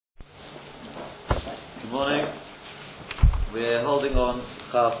We're holding on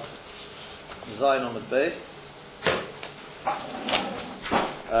Chaf Zayin on the base.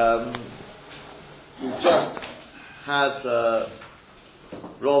 We've just had in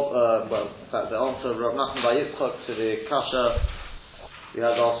fact, the answer of Rav Nachman Bar Yitzchak to the Kasha. We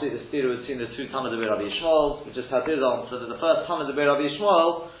had last week the steer between the two Talmud of Rabbi Yishmael. We just had his answer that the first Talmud of Rabbi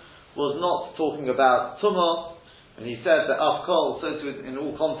Yishmael was not talking about Tumah, and he said that Afkol, so too in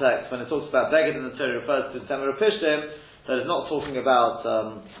all contexts, when it talks about Beged in the Torah, refers to Temer Pishtim. That is not talking about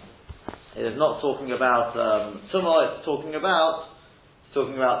Tumah. It's talking about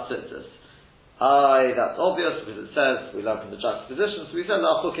Tzitzis. That's obvious because it says we learn from the juxtaposition. So we said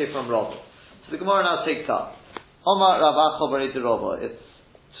La'achuke from Rava. So the Gemara now takes up. Omar Rav Acha B'nei Rava. It's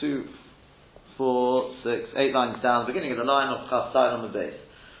 2, 4, 6, 8 lines down, beginning of the line of Chaf Zayin on the base.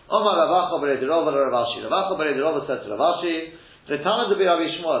 Omar Rav Acha B'nei Rava Rav Ashi. Rav Acha B'nei Rava said to Rav Ashi, the Talmud of Rabbi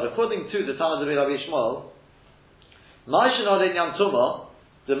Yishmael, according to the Talmud of Rabbi Yishmael, Ma'ishin Odin Yam Tumah,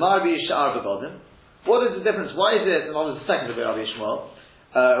 the Marbi Sha'ar V'Godim. What is the difference? Why is it, and on the second of Rabbi Yishmael,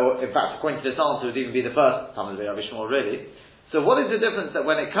 or in fact, according to this answer, it would even be the first Talmud of Rabbi Yishmael, really. So what is the difference that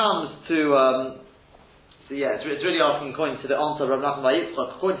when it comes to, it's really asking according to the answer of Rav Nachman Bar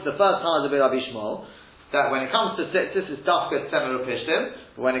Yitzchak, according to the first Talmud of Rabbi Yishmael, that when it comes to Tzitzis, it's Dafka Tzemer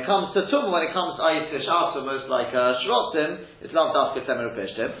Upishtim, but when it comes to Tumah, when it comes to Ayit Tish'at, most like Shrotzim, it's Lav Dafka Tzemer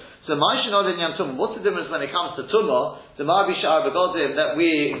Upishtim. So Ma'ishin Odin Yam Tumah, what's the difference when it comes to Tumah, the Marbi Sha'ar V'Godim, that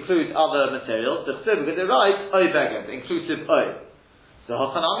we include other materials, the Chsiv, because they write Oy Beged, inclusive Oy. So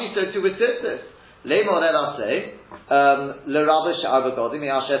Hachanami, so too with Tzitzis. Le'mor Ela say, L'Rabbi Sha'ar V'Godim,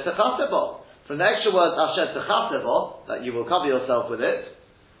 Asher Techasebo. From the extra words Asher Techasebo, that you will cover yourself with it,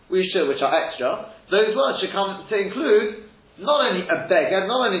 which are extra, those words should come to include not only a beged,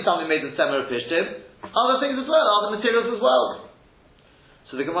 not only something made of Tzemer Pishtim, other things as well, other materials as well.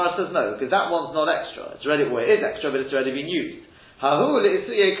 So the Gemara says no, because that one's not extra. It is extra, but it's already been used. That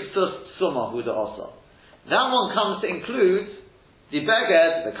one comes to include the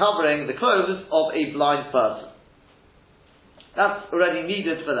beged, the covering, the clothes of a blind person. That's already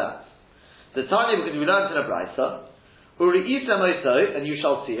needed for that. The Tanya, because we learned in a Brisa, and you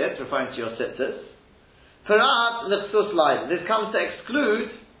shall see it, referring to your Tzitzis. This comes to exclude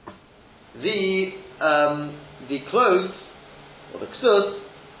the clothes or the ksus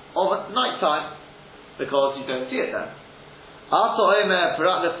of night time, because you don't see it then.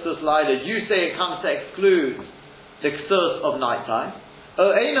 You say it comes to exclude the ksus of night time.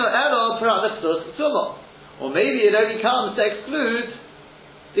 Or maybe it only comes to exclude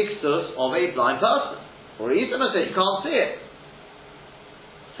the ksus of a blind person. Or even if you can't see it.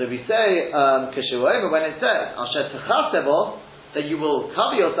 So we say, when it says, that you will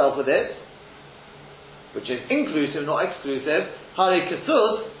cover yourself with it, which is inclusive, not exclusive, so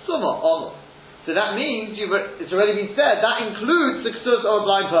that means it's already been said, that includes the ksus of a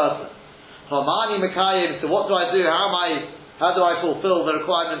blind person. So what do I do? How do I fulfill the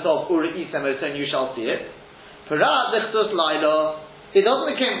requirement of Uri Isem, and you shall see it? It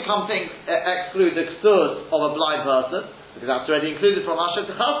doesn't come to exclude the ksus of a blind person, because that's already included from Asher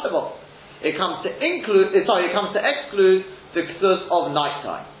Techasebo. It comes to exclude the ksus of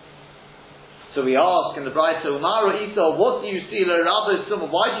nighttime. So we ask in the Brisa, Umar Isa, what do you see?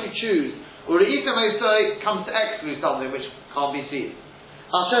 Why do you choose? Uri Isa comes to exclude something which can't be seen.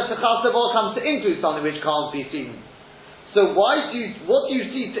 Asher Techasebo comes to include something which can't be seen. So what do you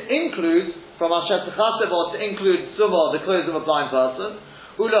see to include from Asher Techasebo, to include Sumah, the clothes of a blind person,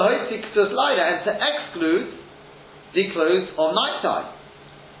 and to exclude the clothes of nighttime?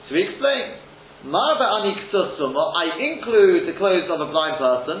 So we explain, I include the clothes of a blind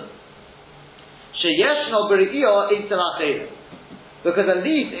person, because at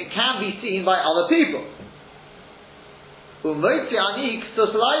least it can be seen by other people. And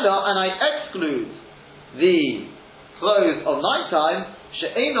I exclude the clothes of nighttime,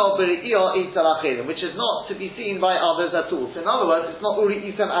 which is not to be seen by others at all. So in other words, it's not Uri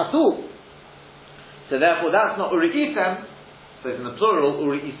Isem at all. So therefore that's not Uri Isem, so it's in the plural,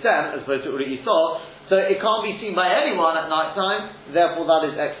 Uri Isem, as opposed to Uri Isor, so it can't be seen by anyone at night time, therefore that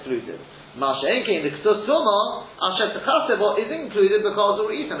is excluded. Masha'enke, the Ksus Tumah, Asher Techasebo, is included because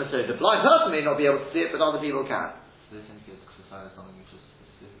Uri Isem is so. The blind person may not be able to see it, but other people can. So this indicates Ksus is something which is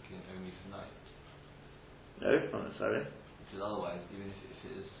specifically and only for night? No, not necessarily. Because otherwise, even if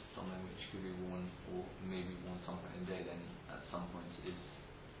it is something which could be worn, or maybe worn some point in the day, then at some point it is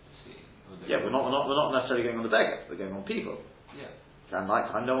seen. Yeah, we're not necessarily going on the beggar, we're going on people. Yeah. At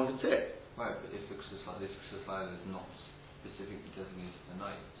night time, no one can see it. Right, but if this Ksus is not specifically designated for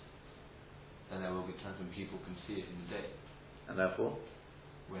night, then there will be times when people can see it in the day. And therefore?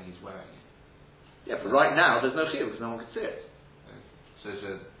 When he's wearing it. Yeah, but right now there's no chiyuv because no one can see it. So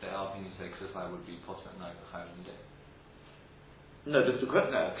the opinion say Ksus Laila would be possible at night, higher in the day. No, no.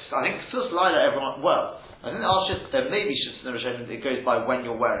 I think Ksus Laila, everyone. Well, I think there may be shits in the Rishonim. It goes by when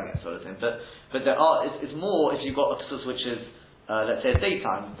you're wearing it, sort of thing. But there are. It's more if you've got a Ksus which is, let's say, at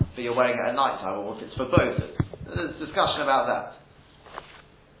daytime, but you're wearing it at night time, or if it's for both. There's discussion about that.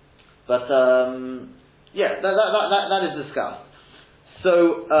 But yeah, that is discussed.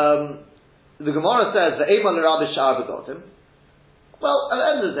 So the Gemara says the Eiman l'Rabbi Sha'ar Begotim. Well, at the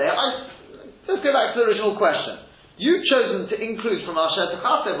end of the day, let's go back to the original question. You've chosen to include from Asher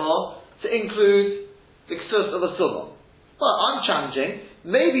Techasevo to include the Ksus of a Summah. Well, I'm challenging.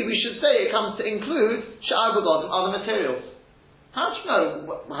 Maybe we should say it comes to include Sha'ar Begotim, other materials. How do you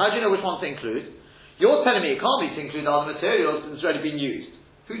know? How do you know which one to include? You're telling me it can't be to include other materials since it's already been used.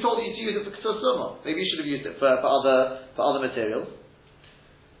 Who told you to use it for Ksus Summah? Maybe you should have used it for other materials.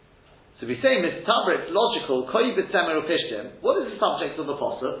 So we say, Mr. Tabra, it's logical, Koyi b'tzemer upishtim. What is the subject of the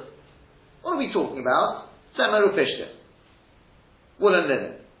posuk? What are we talking about? Tzemer upishtim. Wool and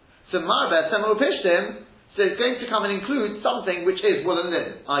linen. So Marbe, tzemer upishtim, so it's going to come and include something which is wool and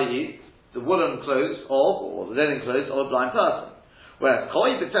linen, i.e., the woolen clothes of, or the linen clothes of a blind person. Whereas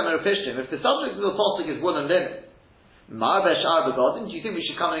Koyi b'tzemer upishtim, if the subject of the posuk is wool and linen, Marbe sh'ar begodim, do you think we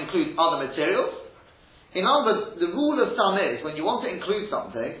should come and include other materials? In other words, the rule of thumb is, when you want to include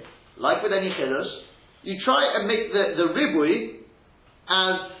something, like with any chiddush, you try and make the ribui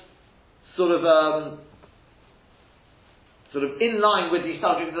as sort of in line with the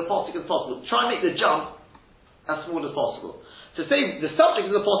subject of the posuk as possible. Try and make the jump as small as possible. To say the subject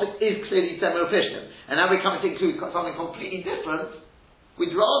of the posuk is clearly Tzemer Upishtim, and now we're coming to include something completely different,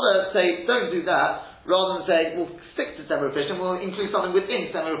 we'd rather say, don't do that, rather than say, we'll stick to Tzemer Upishtim, we'll include something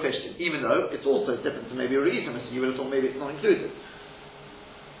within Tzemer Upishtim, even though it's also different to maybe a reason, so you would have thought maybe it's not included.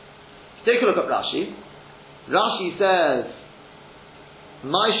 Take a look at Rashi. Rashi says,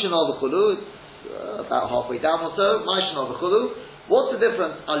 Maishan al v'chulu, about halfway down or so, Maishan al v'chulu. What's the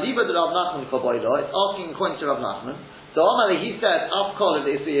difference? Aliba de Rav Nachman Chaboido, it's asking according to Rav Nachman. So Amali, he said, Afkol of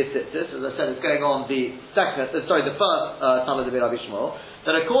the Isri Yisittis, as I said, it's going on the first Talmud of Rabbi Shmuel,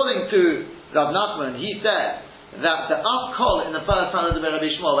 that according to Rav Nachman, he said that the Afkol in the first Talmud of Rabbi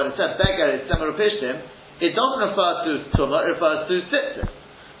Shmuel, when it said Beger is Tzemer Upishtim, it doesn't refer to Tumah, it refers to Sittis.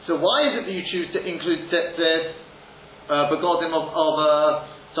 So why is it that you choose to include Tzitzis, begodim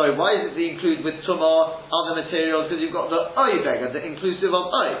why is it that you include with Tumah other materials? Because you've got the Oy beggar, the inclusive of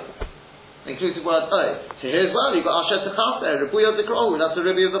Oy. The inclusive word Oy. So here as well, you've got Asher Techaser, Ribuya Dekrohu, that's the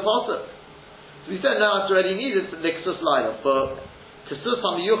Ribuya of the Pasuk. So we said now it's already needed for the Ksus Laila. For Ksus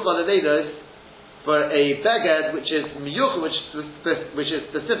HaMiyuchah Lededos, for a beggar which is Miyuchah, which is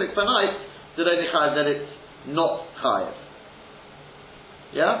specific for night, that it's not Chayav.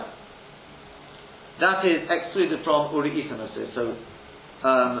 Yeah? That is excluded from Uri Isanosir. So,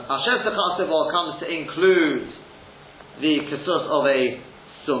 Asher Techasevo comes to include the Kesus of a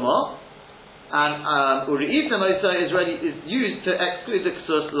Summah, and Uri Isanosir is used to exclude the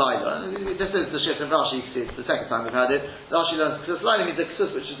Kesus Laila. This is the shift of Rashi, you can see it's the second time we've had it. Rashi learns Kesus Laila means the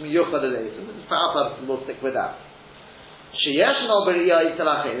Kesus which is Miyuchad Adeis, and for our purposes we'll stick with that. So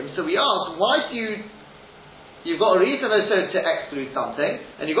we ask, why do you've got a reason also to exclude something,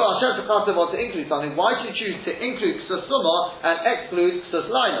 and you've got Asher Techasevo to include something. Why do you choose to include Ksus Summah and exclude Ksus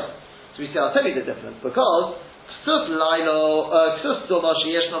Laila? So we say, I'll tell you the difference. Because Ksus Laila, Ksus Summah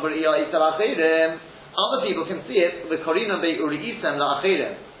sheyeshno b'riyah itzal achirim, other people can see it with Korinam be'uri'isem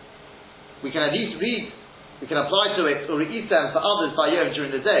la'achirim. We can at least we can apply to it uri'isem for others by Yom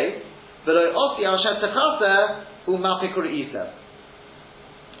during the day, but Osi Asher Techasev u'mapik uri'isem.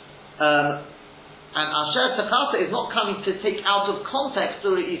 And Asher Techase is not coming to take out of context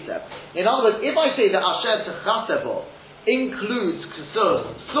Uri Isem. In other words, if I say that Asher Techasevo includes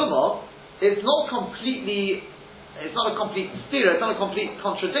Ksus Summah, it's not a complete stira, it's not a complete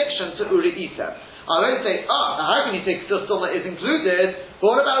contradiction to Uri Isem. I won't say, how can you say Ksus Summah is included,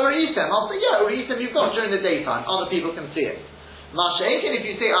 but what about Uri Isem? I'll say, yeah, Uri Isem you've got during the daytime, other people can see it. Masha'ekin, if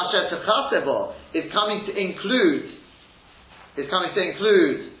you say Asher Techasevo is coming to include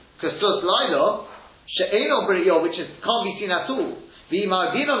Ksus Laila, She'eno B'riyah, which can't be seen at all.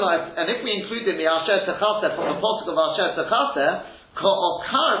 And if we include in the Asher Techaser from the posuk of Asher Techaser,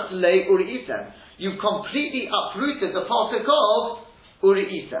 Ka'okart le Uri Isem, you've completely uprooted the posuk of Uri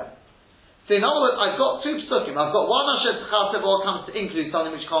Isem. So in other words, I've got two psukim. I've got one Asher Techaser comes to include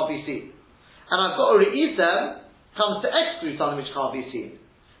something which can't be seen, and I've got Uri Isem comes to exclude something which can't be seen.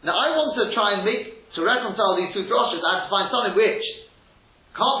 Now I want to try and reconcile these two droshes. I have to find something which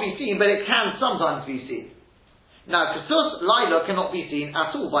can't be seen, but it can sometimes be seen. Now, Ksus Laila cannot be seen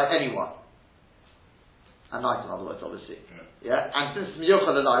at all by anyone. At night, in other words, obviously. Yeah? And since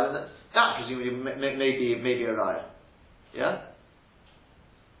Miyochad Alayla, that presumably may be a raya. Yeah?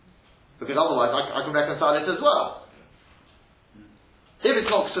 Because otherwise I can reconcile it as well. If it's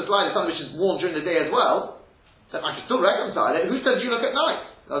not just like something which is worn during the day as well, then I can still reconcile it. Who said you look at night?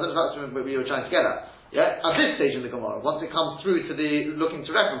 I don't know if that's what we were trying to get at. Yeah? At this stage in the Gemara, once it comes through to the looking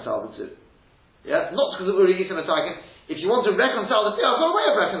to reconcile the two. Yeah? Not because of Uri Yisem Asakin. If you want to reconcile the stira, I've got a way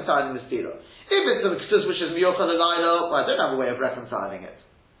of reconciling the stira. If it's a ksus which is Miyochad Alayla, well, I don't have a way of reconciling it.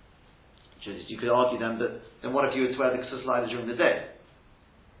 You could argue then that, then what if you were to wear the ksus Laila during the day?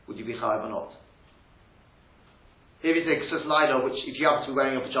 Would you be chayav or not? If it's a ksus Laila, which if you happen to be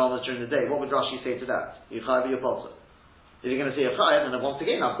wearing your pajamas during the day, what would Rashi say to that? You're chayav or your potter? If you're going to say you're chayav, then once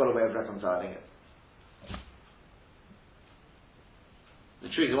again I've got a way of reconciling it. The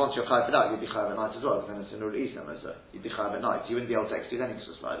truth is, once you're chayav for that, you'd be chayav at night as well, because then it's in Ur Isam, so you'd be chayav at night. You wouldn't be able to excuse any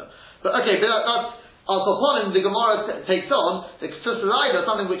ksus Laila. But okay, but that's Al-Koponim, the Gemara takes on the ksus Laila,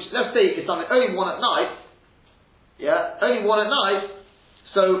 something which, let's say, is something only worn at night. Yeah, only worn at night.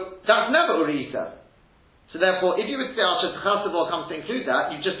 So that's never Uri Isam. So therefore, if you would say Asher T'chasavor comes to include that,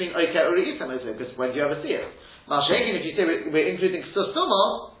 you've just been okay Uri Isam, because when do you ever see it? Masha'egin, if you say we're including Ksus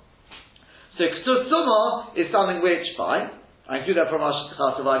Sumah, so Ksus Sumah is something which, fine, I include that from Asher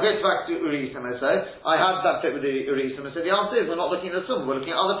T'chasavor, I go back to Uri Isam, I have that fit with the Uri Isam, so the answer is we're not looking at the Sumah, we're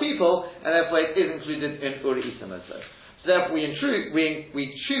looking at other people, and therefore it is included in Uri Isam. So therefore we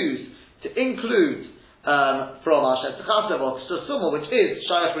choose to include from Asher T'chasavor Ksus Sumah, which is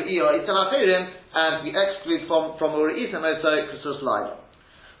Shayach Re'iyah Itzal Achirim, and we exclude from Uri Isam Ksus Laila.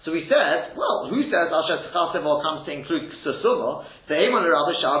 So we said, well, who says Asher T'chasavor comes to include Ksus Sumah? The Eimon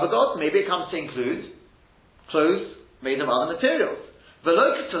Rabbi Shabbagot, maybe it comes to include clothes made of other materials.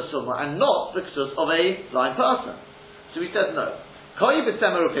 V'lo Ksus Sumah, and not the Ksus of a blind person. So we said no. Koyi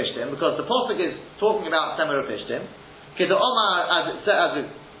b'Semer Upishtim, because the Pasuk is talking about Semer Upishtim. Kida Omar, as it says,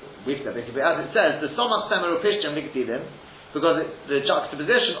 the Somach Semer Upishtim Liktivim, because it's the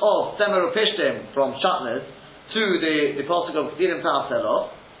juxtaposition of Semer Upishtim from Shatnez to the Pasuk of Kedirim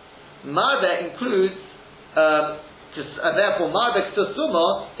Ta'aselov. Marbe includes, therefore Marbe Ksus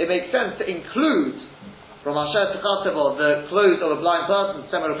Sumah, it makes sense to include from Asher T'chasavor the clothes of a blind person,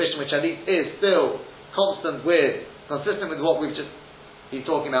 Semer Upishtim, which at least is still consistent with what we've just been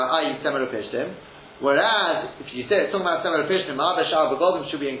talking about, i.e. Semer Upishtim. Whereas, if you say it's talking about Semer Upishtim, Marbe Sha'ar B'Godim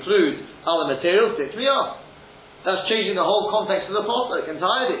should be include other materials, ticked me off. That's changing the whole context of the pasuk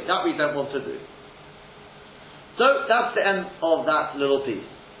entirely. That we don't want to do. So that's the end of that little piece.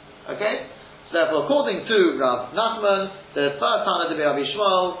 Okay? So therefore, according to Rav Nachman, the first Tana de Rabbi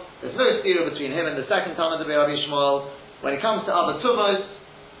Shmuel, there's no stira between him and the second Tana de Rabbi Shmuel. When it comes to other tumors,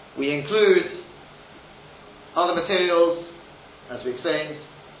 we include other materials, as we explained,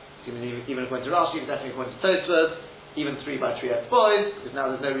 even according to Rashi, definitely according to Tosfos, even 3x3 boys, because now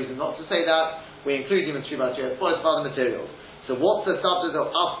there's no reason not to say that. We include even 3x3 boys for other materials. So what's the subject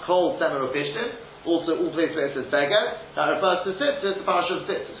of us called Semer Upishtim? Also, all places where it says Beged, that refers to Sittus, the Parashah of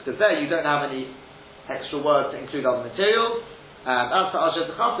Sittus, because there you don't have any extra words to include other materials. And as for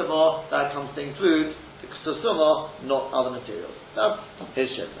Asher T'chasavor, that comes to include the Ksus Sumah, not other materials. That's his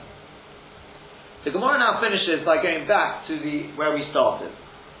Shita. The Gemara now finishes by going back to where we started.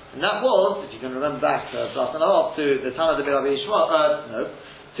 And that was, if you can remember back to last and a half, to the Tana de Rabbi Yishmael,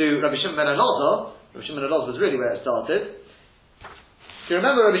 to Rabbi Shimon ben Elazar. Rabbi Shimon ben Elazar was really where it started. If you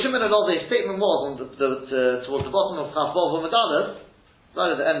remember, Rabbi Shimon ben Elazar, his statement was towards the bottom of Chaf Bov Aleph,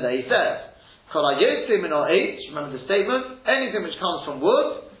 right at the end there, he said, Kol HaYotzei min ha'etz, remember the statement, anything which comes from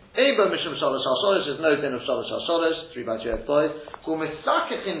wood, Ebo Mishum Shalosh HaSholosh, there's no din of Shalosh HaSholosh, 3x3 boys, Hu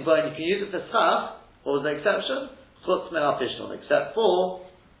Misakechin Boin, you can use it for Schach, what was the exception? Chutz Min HaPishton, except for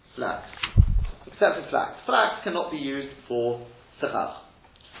flax. Except for flax. Flax cannot be used for Sechach.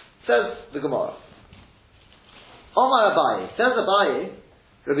 Says the Gemara. Omar Abaye, says Abaye,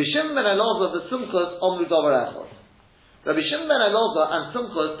 Rabbi Shimon ben Elazar the Sumchos Omru Dover Echot. Rabbi Shimon ben Elazar and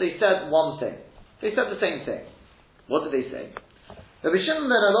Sumchos, they said one thing. They said the same thing. What did they say? Rabbi Shimon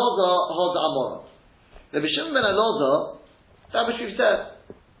ben Elazar hod Amorah. Rabbi Shimon ben Elazar, that which we've said.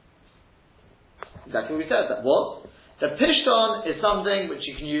 Exactly what we said. That what? The Pishton is something which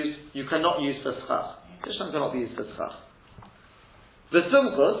you cannot use for Schach. Pishton cannot be used for Schach. The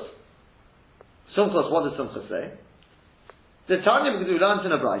Sumchos, what does Sumchos say? The Tanya, because we learned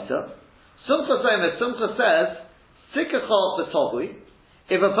in a Brisa, Sumchos says, Sikachot b'tovui,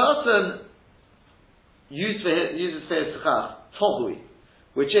 if a person uses for his Schach, tovui,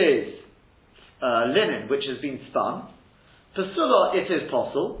 which is linen, which has been spun, Pesula, it is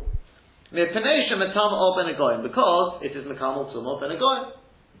possible, because it is Mekam al Tumah ben Agoyim.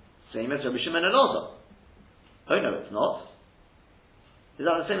 Same as Rabbi Shimon and Elazar. Oh no, it's not. Is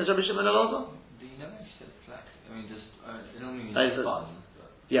that the same as Rabbi Shimon Elazar? Do you know if you said flax? I mean, just it only means That is fun.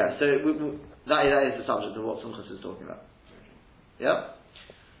 Yeah, so that is the subject of what Sumchus is talking about. Yeah?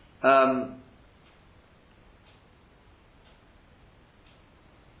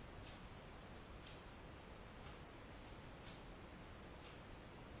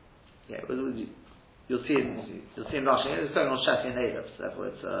 You'll see in Rashi, it's going on Shafi and Erev, so therefore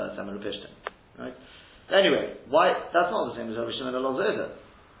it's Samuel Pishtim. Right? Anyway, why that's not the same as Rabbi Shimon Elazar, is it?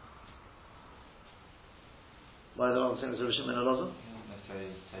 Why is it not the same as Rabbi Shimon Elazar?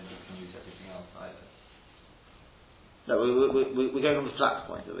 Necessarily said you can use everything else either. No, we're going on the flax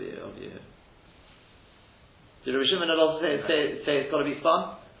point of view. Did Rabbi Shimon Elazar say it's got to be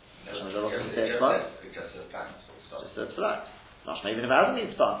spun? No, Shimon Elazar say it's spun. It just says flax. Just says flax. Mashma, even if it hasn't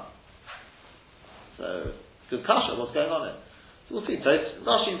been spun. So, good kasha, what's going on here? So we'll see.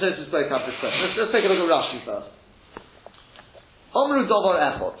 Rashi and Tosfos both have this question. Let's take a look at Rashi first. Omru Dovar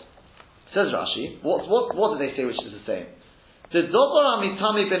Echot. Says Rashi, what do they say which is the same? The Dovar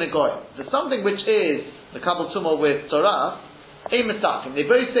Amitami Ben Agoyim. There's something which is the Kabul Tumah with Torah, a Misakim. They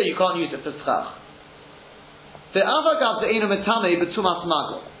both say you can't use it for Schach. The Avagav the Einu Mitami Betumas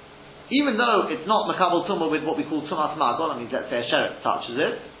Magol. Even though it's not Makabal Tumah with what we call Tumas Magol, I mean, let's say a sheret touches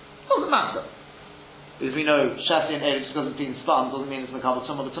it doesn't matter. Because we know Shafi and Erev, just because it's been spun, doesn't mean it's Makabal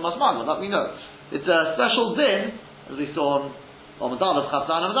Tumah with Tumas Magol. That we know. It's a special din, as we saw on Madalav,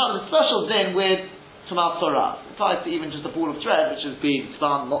 Chatzan and Madalav, a special din with Tumas Torah. It applies to even just a ball of thread, which has been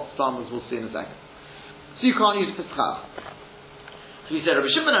spun, not spun, as we'll see in a second. So you can't use it for Schach. So we said,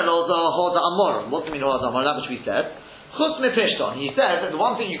 Rabbi Shimon Elazar, Hoda Amorim. What do you mean Hoda Amorim? That which we said. Chutz me Pishton. He said that the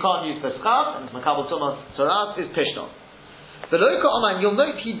one thing you can't use for Schach, and it's Makabal Tumas Torah, is Pishton. The Loka Oman, you'll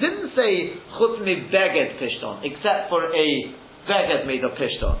note he didn't say Chutz me Beged Pishton, except for a Beged made of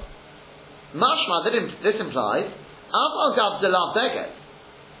Pishton. Mashma, this implies, Av Agav Delav Beged.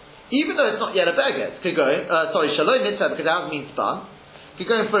 Even though it's not yet a Beged, could go, Shalom Mitzvah, because it hasn't been spun, could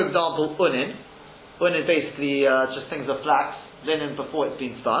go in, for example, Unin. Unin is basically just things of flax, linen before it's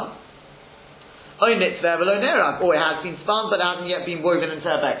been spun. Or it has been spun but it hasn't yet been woven into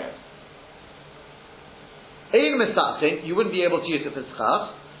a beged. You wouldn't be able to use it for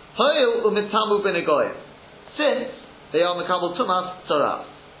schach. Since they are Makabal Tumas Torah.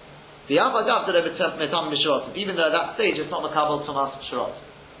 The Avagav that even though at that stage it's not Makabal Tumas Shirot.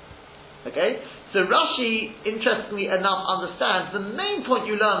 Okay? So Rashi, interestingly enough, understands the main point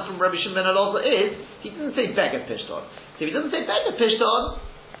you learn from Rabbi Shimon Elazar is he didn't say beged pishton. If he doesn't say beged pishton,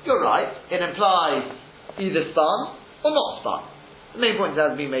 you're right, it implies either spun or not spun. The main point is it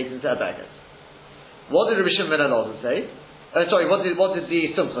has been made into a beged. What did Rabbi Shimon Elazar say? What did the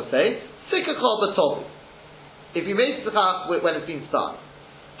Sumcha say? Sikachol b'tovu. If you made sikach when it's been spun,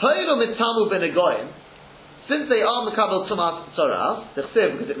 ha'ilo mitzamu b'negoyim, since they are Makabal Tumas Torah, the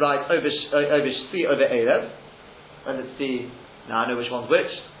Chsiv, because it writes over Shasi over Erev, and let's see, now I know which one's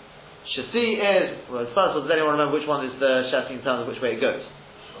which. Shasi is, well, first of all, does anyone remember which one is the Shasi in terms of which way it goes?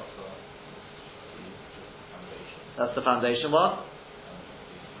 That's the foundation one.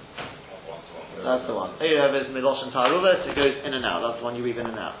 That's the one. Erev is Milosh and Taruva, so it goes in and out. That's the one you weave in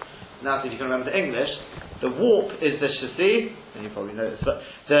and out. Now, if you can remember the English, the warp is the Shasi, and you probably know this, but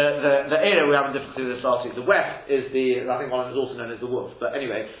the Erev, we haven't difficulty with this last week. The weft is I think one of them is also known as the wolf. But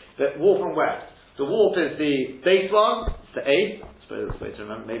anyway, the warp and weft. The warp is the base one, it's the A, I suppose that's the way to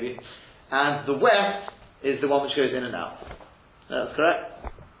remember maybe, and the weft is the one which goes in and out. That's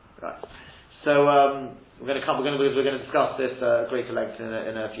correct? Right. So, we're going to discuss this greater length in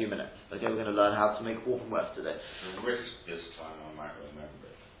a few minutes. Okay, we're going to learn how to make warp and weft today. The risk this time I might remember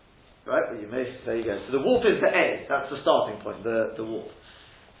it. Right, well there you go. So the warp is the A, that's the starting point, the warp.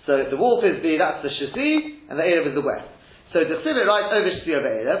 So the warp is that's the Shasi, and the Erev is the weft. So the Chsiv writes over Shasi over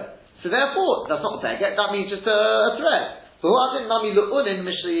Erev, so therefore, that's not a beged, that means just a thread.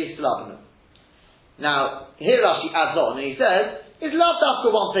 Now, here Rashi adds on, and he says, is lav dafka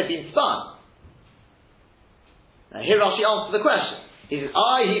once they've been spun? Now here Rashi answers the question. He says,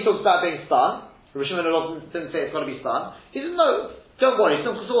 he talks about being spun. Rabbi Shimon Elazar didn't say it's got to be spun. He says, no, don't worry,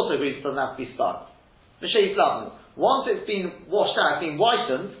 Simchus also agrees it doesn't have to be spun. Once it's been washed out, it's been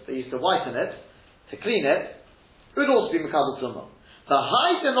whitened, they used to whiten it, to clean it, it would also be Makabal Tumah. The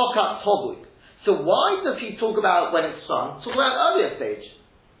high denokat tobui. So why does he talk about when it's spun? Talk about an earlier stage,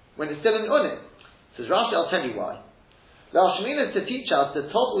 when it's still in unin. Says Rashi, I'll tell you why. Lashmina is to teach us the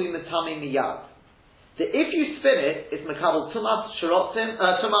tobui mitami miyad. That if you spin it, it's Makabal Tumas Shirotim,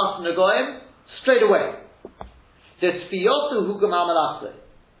 Tumas Nagoyim, straight away. The Sfiyotu hu Gemar Malachse.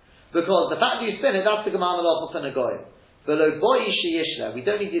 Because the fact that you spin it, that's the Gemar Malachse for Nagoyim. Below Boi Sheyishla, we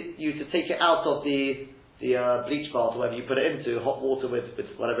don't need you to take it out of the bleach bath, or whatever you put it into, hot water with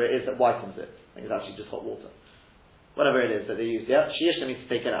whatever it is that whitens it. I think it's actually just hot water. Whatever it is that they use, yeah? Sheyishna means to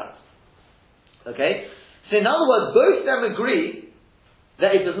take it out. Okay? So in other words, both of them agree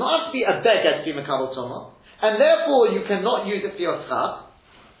that it does not have to be a beged to be Makabel Tumah, and therefore you cannot use it for your tzchak.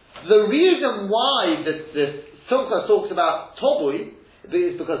 The reason why the Sumcha talks about Tobui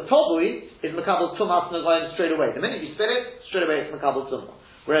is because Tobui is Makabel Tumah Nagayin straight away. The minute you spin it, straight away it's Makabel Tumah.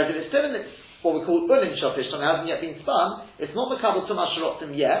 Whereas if it's still in what we call Unin Shafish, and it hasn't yet been spun, it's not Makabel Tumah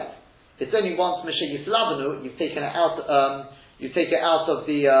Sharotim yet. It's only once Meshegi Slavanu, you've taken it out, you take it out of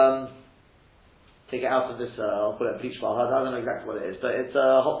the, take it out of this, I'll call it a bleach bath, I don't know exactly what it is, but it's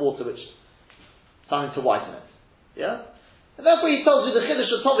hot water which, something to whiten it. Yeah? And therefore he tells you the Chiddush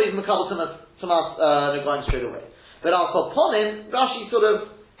of Tobi is Makabel Tumas Negoim straight away. But Al Koponim, Rashi sort of,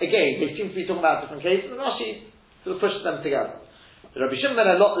 again, they seem to be talking about different cases, and Rashi sort of pushes them together. The Rabbi Shimon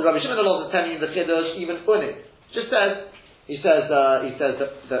Elazar is telling you the Chiddush, even Unim, just says, he says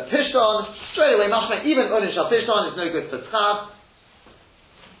that Pishton, straight away, Mashma, even Unin Shal Pishton is no good for Tzchak,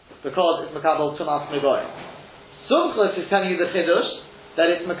 because it's Makabel Tumas Negoim. Sumchus is telling you the Chiddush, that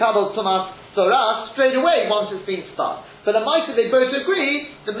it's Makabel Tumas Sorah straight away once it's been spun. But the Maisa, they both agree,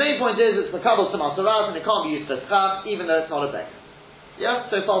 the main point is it's Makabel Tumas Sorah and it can't be used for Tzchak, even though it's not a Bek. Yeah?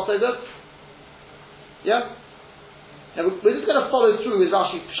 So far so good? Yeah? Now we're just going to follow through with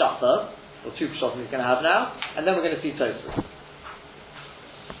Rashi's Pshat first, or two Pshatim he's going to have now, and then we're going to see Tosfos.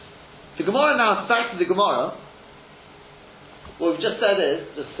 The Gemara now, back to the Gemara. What we've just said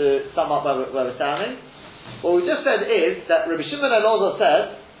is, just to sum up where we're standing, what we've just said is that Rabbi Shimon Elazar says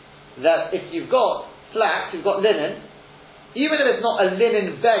that if you've got flax, you've got linen, even if it's not a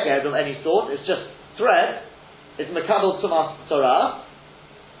linen beged of any sort, it's just thread, it's Makabel Tumas Torah,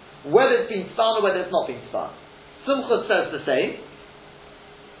 whether it's been spun or whether it's not been spun. Sumchus says the same.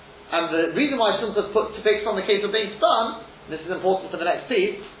 And the reason why Sumchus put to fix on the case of being spun, and this is important for the next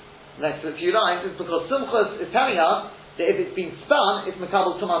piece, the next few lines, is because Sumchus is telling us that if it's been spun, it's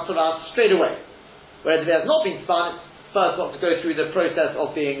Makabel Tumas Torah straight away. Whereas if it has not been spun, it's first got to go through the process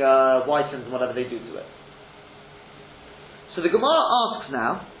of being whitened and whatever they do to it. So the Gemara asks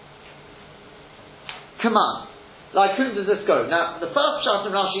now, come on, like whom does this go? Now, the first shot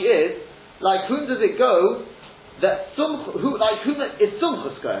in Rashi is, like whom does it go that like whom is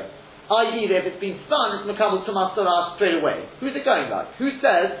Sumchus going? I.e. that if it's been spun, it's Makabel Tumas Torah straight away. Who's it going like? Who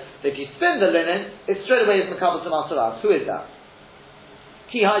says that if you spin the linen, it's straight away Makabel Tumas Torah? Who is that?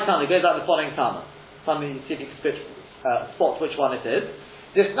 Ki Hai Tana goes out the following Tana. Somebody see if you can spot which one it is.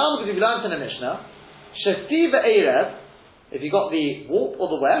 This now, because you've learned in the Mishnah, Shesi ve'erev, if you got the warp or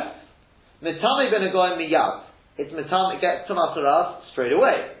the weft, Mitame ben Agoyim miyad. It's Mitame, it gets Tumas Torah straight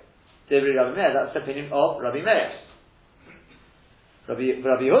away. Rabbi Meir, that's the opinion of Rabbi Meir. Rabbi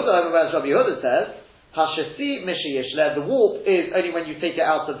Yehuda, whereas Rabbi Yehuda says, Hashesi Mishayishle, the warp is only when you take it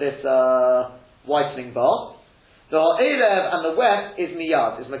out of this whitening bath. The ha'erev and the weft is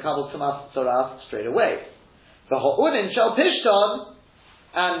miyad, is Makabel Tumas Torah straight away. The ha'unin shel pishton,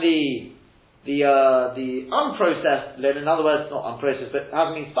 and the unprocessed linen, in other words, not unprocessed, but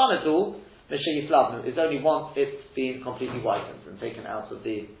hasn't been spun at all, Mishayislavnu, is only once it's been completely whitened and taken out of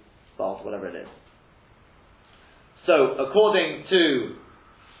the bath, whatever it is. So, according to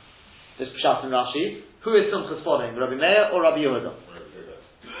this Pshat and Rashi, who is Sumchus following, Rabbi Meir or Rabbi Yehuda?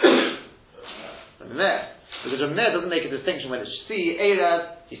 Rabbi Meir. Because Rabbi Meir doesn't make a distinction when it's Shsi,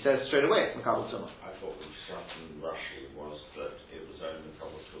 Erev, he says straight away, it's Makabel Tumah. I thought the Pshat and Rashi was that it was only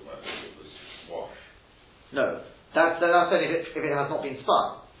Makabel Tumah if it was washed. No, that's only if it has not been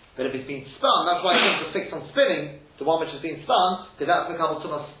spun. But if it's been spun, that's why Sumchus fixed on spinning the one which has been spun, because that's Makabel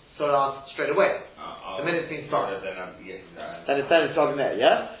Tumah straight away. The minute it's been spun. Then it's Rabbi Meir,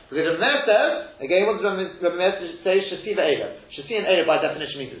 yeah? Because Rabbi Meir says, again, what does Rabbi Meir say? Shasi ve'erev. Shasi and erev by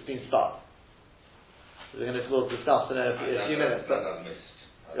definition means it's been spun. So we'll discuss in a few minutes. But,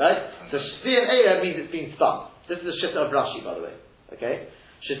 right? So Shasi and erev means it's been spun. This is the shitta of Rashi, by the way. Okay?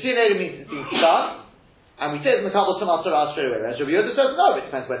 Shasi and erev means it's been spun, and we say it's Makabel Tumas Torah straight away. Whereas Rabbi Yehuda says, no, it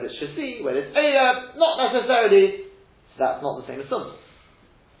depends whether it's Shasi, whether it's erev, not necessarily. So that's not the same as Sunnah.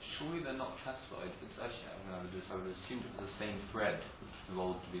 Surely they're not classified. It's actually, I would assume it's the same thread which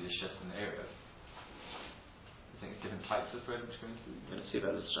evolved to be the Shes and the Erev. I think it's different types of thread which go into it. Let's see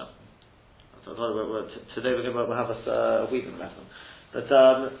about this shop. Today we'll have a weaving lesson. But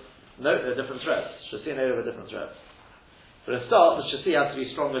no, they're different threads. Shasi and Erev are different threads. For a start, the Shasi has to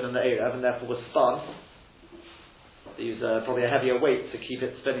be stronger than the Erev, and therefore was spun. They use probably a heavier weight to keep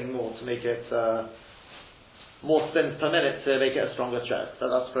it spinning more, to make it more spins per minute to make it a stronger thread. So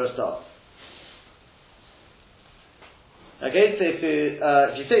that's for a start. Okay, so if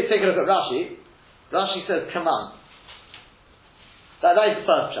you take a look at Rashi, Rashi says, come on. That is the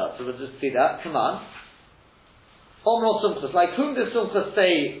first shot, so we'll just see that. Come on. Omro Sumchus. Like, whom does Sumchus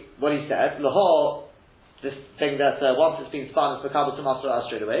say what he said? Lahor, this thing that once it's been spun, it's Mekabel to Masaras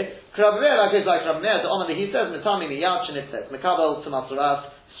straight away. Krab Meir, like Rab Meir, the Omer that he says, Metami Miyad Shenit Mekabel to Masaras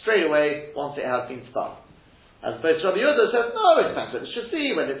straight away once it has been spun. As opposed to Rabbi Yehuda says, no, it depends when it's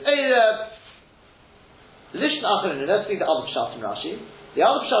Shasi, when it's Erev. Lishn Acharin, let's see the other Pshat in Rashi. The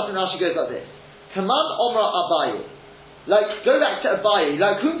other Pshat in Rashi goes like this. Kaman Omra Abaye. Like, go back to Abaye.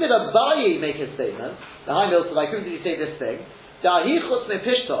 Like, whom did Abaye make his statement? The high mills, like, whom did he say this thing? Dahi Chutz Me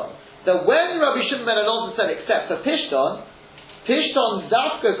Pishton. That when Rabbi Shimon ben Elazar said, except for Pishton, Pishton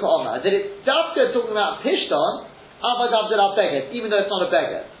Dafka Ka'oma, that it's Dafka talking about Pishton, Avagav Delav Beged, even though it's not a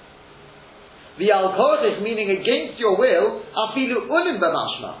Beged. The Al-Korich, meaning against your will, Afilu Unin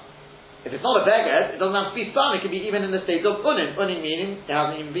B'mashma. If it's not a Beged, it doesn't have to be spun, it can be even in the state of Unin. Unin meaning, it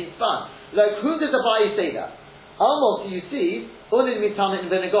hasn't even been spun. Like, who does Abaye say that? Almost, you see, Unin Mitamin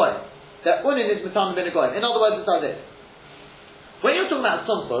Benegoyim. That Unin is Mitamin Benegoyim. In other words, it's like this. When you're talking about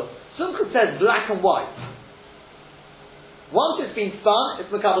Sumchus says black and white. Once it's been spun,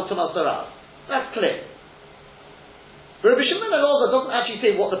 it's Mekabel Tumas Saras. That's clear. But Rabbi Shimon ben Elazar doesn't actually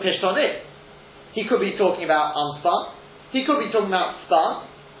say what the Pishton is. He could be talking about unspun, he could be talking about spun,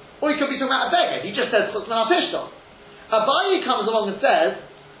 or he could be talking about a beggar. He just says Chutzman Pishton. Abaye comes along and says,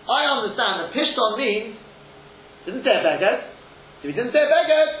 I understand that Pishton means, didn't say a beggar. If he didn't say a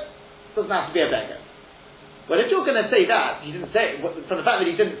beggar, it doesn't have to be a beggar. Well, if you're going to say that, he didn't say, from the fact that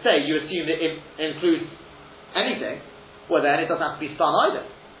he didn't say, you assume that it includes anything, well then it doesn't have to be spun either.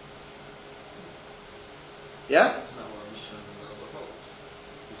 Yeah?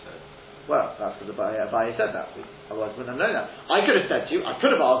 Well, that's because Abaye said that. Otherwise, we wouldn't have known that. I could have said to you, I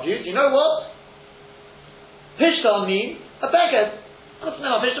could have argued, you know what? Pishton means a beggar.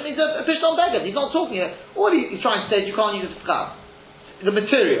 Pishton means a Pishton beggar. He's not talking here. All he's trying to say is you can't use it for the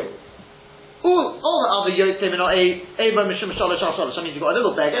material. All the other yotzim are not Eva Mishum Shalosh Shalosh. That means you've got a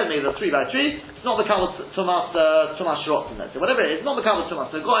little beggar made of 3x3. It's not the Kabbalah Tumas Shirot in there. So whatever it is, not the Kabbalah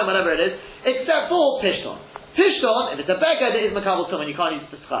Tumas Goyim, whatever it is, except for Pishton. Pishton, if it's a beggar, it is Makabel Tum and you can't use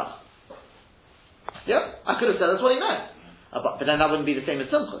it for schach. Yeah, I could have said that's what he meant. But then that wouldn't be the same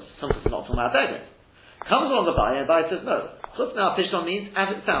as Sumchus. Sumchus is not talking about beggar. Comes along Abaye and Abaye says no. Chutz now Pishton means as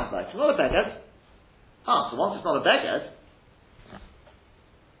it sounds like. It's not a beggar. So once it's not a beggar,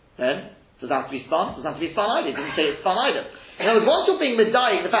 then does it have to be spun? Does it have to be spun either? He didn't say it's spun either. In other words, once you're being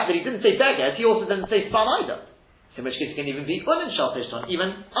medayik, the fact that he didn't say beggar, he also didn't say spun either. In which case it can even be unin shal Pishton,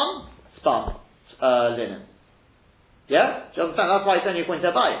 even unspun linen. Yeah? Do you understand? That's why it's only according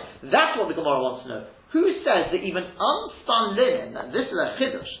to Abaye. That's what the Gemara wants to know. Who says that even unspun linen, and this is a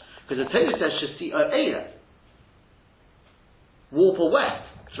chiddush, because the Torah says shasi or eira, warp or wet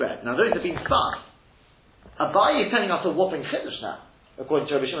thread. Now those have been spun. Abaye is telling us a whopping chiddush now, according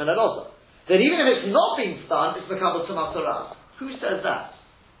to Rabbi Shimon ben Elazar, that even if it's not been spun, it's Mekabel Tumas Saras. Who says that?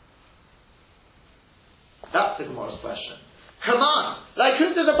 That's the Gemara's question. Come on! Like,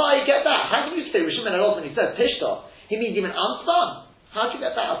 who does Abaye get that? How can you say Rabbi Shimon ben Elazar when he says Pishta? He means even unspun. How do you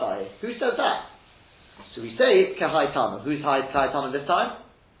get that, Abaye? Who says that? So we say Kahai Tana. Who's Kahai Tana this time?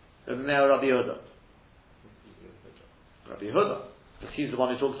 Rabbi Meir Rabbi Yehuda. Rabbi Yehuda. Because he's the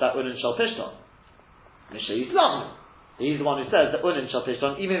one who talks about Unin Shal Pishton. Misha Yislam. He's the one who says that Unin Shal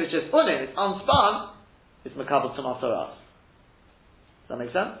Pishton, even if it's just Unin, it's unspun, it's Mekabel Tumas Saras. Does that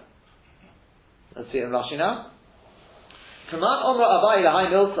make sense? Let's see it in Rashi now. Kaman Omra Abaye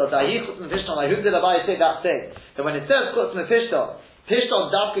Lahai Milsa Dahi Chutz Mepishton. Like, who did Abaye say that thing? That when it says Chutz Mepishton, Pishton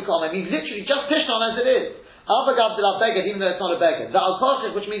Dafka Kama means literally just Pishton as it is. Avagav Delav Beged, even though it's not a Beged. The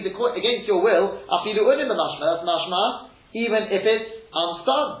Al-Kochich, which means against your will, Afilu Unin B'mashma, that's Mashma, even if it's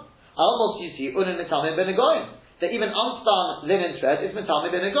unspun. Almost you see Unin Mitamim Benegoyim. That even unspun linen thread is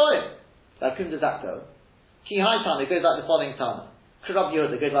Mitamim Benegoyim. Like, whom does that go? Ki Hai Tana, it goes like the following Tana. Rabbi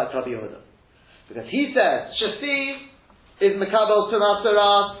Yehuda, it goes like Rabbi Yehuda. Because he says, Shasi is Mekabel Tumas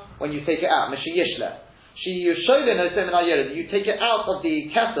Saras when you take it out. Misha Yishle. You take it out of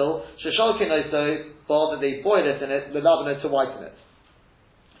the kettle, that they boil it in it, the lavana to whiten it.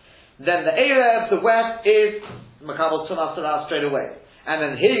 Then the Erev, the wet, is Makabel Tumas Saras straight away. And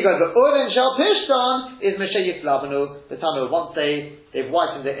then here you go, the Urin Shal Pishton is Meshayis Lavanu, the Tanu, once they've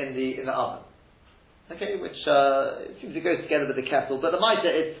whitened it in the oven. Okay, which it seems to go together with the kettle, but the Maita,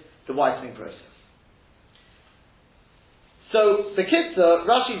 it's the whitening process. So, the Kitzur,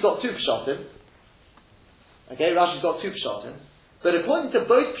 Rashi's got two Pshotim. Okay, Rashi's got two Pshotim. But according to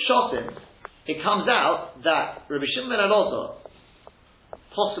both Pshotim, it comes out that Rabbi Shimon ben Elazar,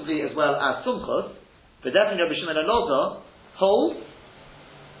 possibly as well as Sumchus, but definitely Rabbi Shimon ben Elazar, holds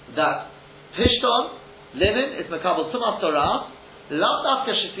that Pishton, linen, is Makabal Tumas Torah, Lav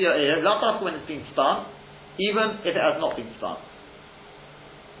Dafka Shafir Erev, Lav Dafka when it's been spun, even if it has not been spun.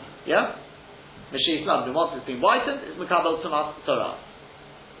 Yeah? Mashiach Islam, once it's been whitened, it's Makabal Tumas Torah.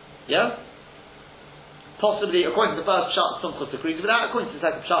 Yeah? Possibly, according to the first Pshat, Sumchus agrees with that. According to the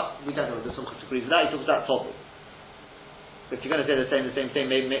second Pshat, we don't know whether Sumchus agrees with that. He talks about Tobu. If you're going to say the same thing,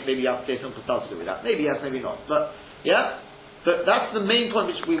 maybe you have to say Sumchus does agree with that. Maybe yes, maybe not. But, yeah? But that's the main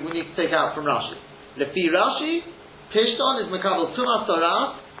point which we need to take out from Rashi. Lefi Rashi, Pishton is Makabel Tumas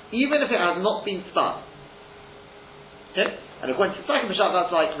Torah, even if it has not been spun. Okay? And according to the second Pshat,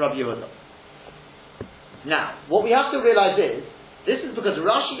 that's like Rabbi Yehuda. Now, what we have to realize is, this is because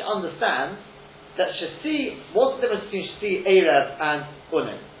Rashi understands that Shasi, what's the difference between Shasi, Erev, and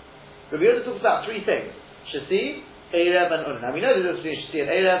Unin? Rabbi Yehuda talks about three things. Shasi, Erev, and Unin. Now we know the difference between Shasi and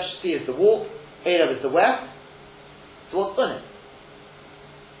Erev. Shasi is the warp, Erev is the weft. So what's Unin?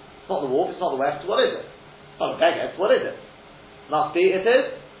 It's not the warp, it's not the weft, what is it? It's not a baguette, what is it? Must be, it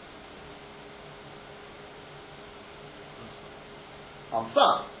is on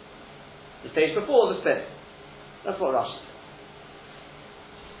sun. The stage before the spinning. That's what Rashi says.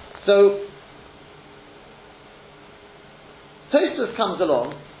 So, Tosfos comes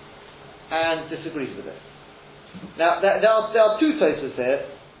along and disagrees with this. Now, there are two Tosfos here.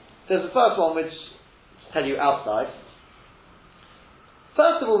 There's the first one which I'll tell you outside.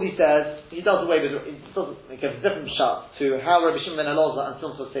 First of all, he says, he gives a different shot to how Rabbi Shimon ben Elazar and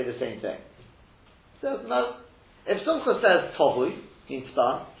Sumchus say the same thing. He says, no, if Sumchus says Tovui, means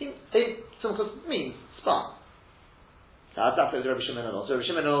spun, Sumchus means spun. That's what Rabbi Shimon ben Elazar. So Rabbi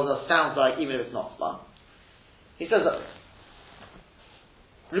Shimon ben Elazar sounds like even if it's not spun. He says that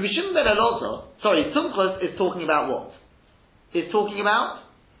Rabbi Shimon ben Elazar, Sumchus is talking about what? He's talking about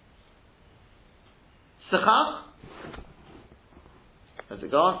Sechach. Has it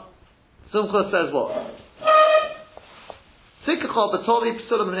gone? Sumchus says what?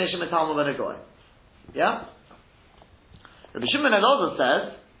 Yeah? Rabbi Shimon ben Elazar says,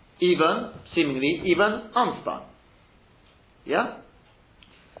 seemingly even unspun. Yeah?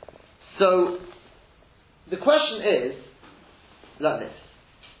 So, the question is, like this.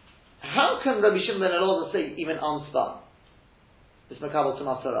 How can Rabbi Shimon ben Elazar say even unspun? It's Makabel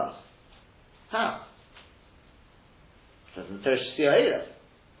Tumas Torah. How?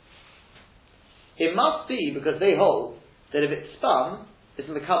 It must be because they hold that if it's spun, it's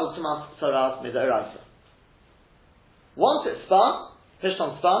Makabel Tumas Torah Midairaisa. Once it's spun,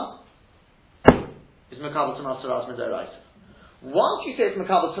 Pishton spun, it's Makabel Tumas Torah Midairaisa. Once you say it's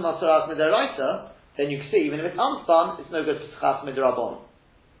Makabel Tumas Torah Midairaisa, then you can see even if it's unspun, it's no good for Tzchas Midarabon.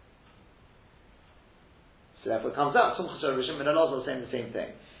 So therefore it comes out, Sumchus and Rabbi Shimon ben Elazar are saying the same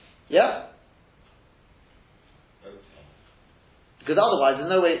thing. Yeah? Okay. Because otherwise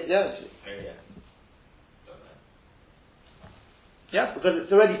there's no way, yeah? Yeah, because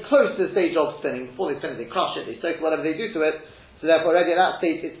it's already close to the stage of spinning. Before they spin it, they crush it, they soak whatever they do to it. So therefore already at that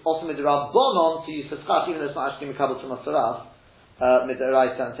stage it's also midrabanon to use for schach, even though it's not actually Makabel Tumas Torah,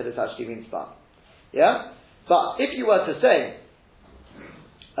 midraisa until it's actually been spun. Yeah? But if you were to say,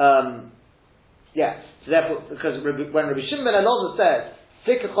 so therefore, because when Rabbi Shimon ben Elazar says,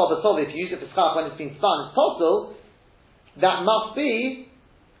 if you use it for schach when it's been spun, it's possible, that must be,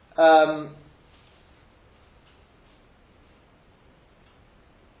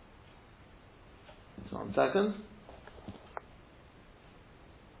 just 1 second.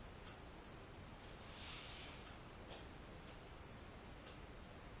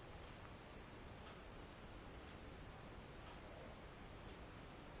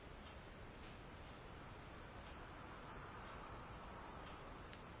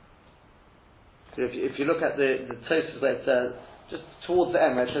 So if you look at the Tosfos where it says, just towards the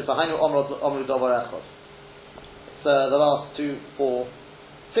end where it says, V'hainu omru davar echad. It's the last 6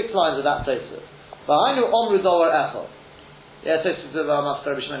 lines of that Tosfos. V'hainu omru davar echad. Yeah, Tosfos of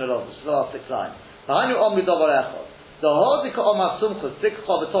Rabbi Shimon Elazar. It's the last 6 lines. V'hainu omru davar echad. The hodika omar Sumchus, sikcha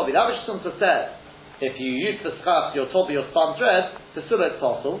v'tovi. That which Sumchus says, if you use the schach, your tobi, your spun thread, to sula it's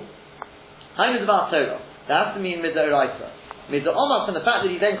possible. Hainu dvar Torah. That has to mean midoraisa. Midah Omar, from the fact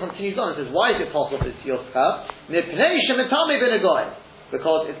that he then continues on and says, why is it possible for this your schach? Because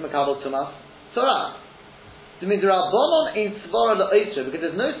it's Makabel Tumas Torah. The Midrabanon ain't Svara La'otra, because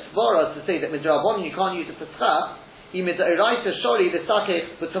there's no Svara to say that Midrabanon you can't use it for schach. Midairaisa Shori the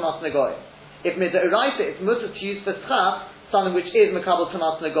Sakech for Tumas Negoim. If Midairaisa it's mutter to use for schach something which is Makabel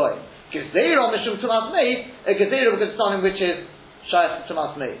Tumas Negoim. Gezeira Mishum Tumas Meis, a Gezeira because it's something which is Shayach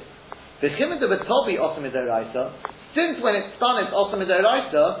Tumas Meis. The Chimid of a Tobi also Midairaisa. Since when it's spun, it's also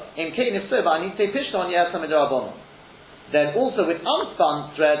midoraisa. In Kain if so, but I need to say pishton, yes, midorabonon. then also with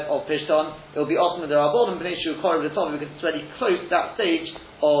unspun thread of Pishton, it will be often with the Rabbanon, B'nei Shu, Korah, V'Tov, because it's already close to that stage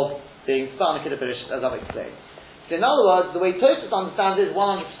of being spun and Kiddush, as I've explained. So in other words, the way Tosfos understands it is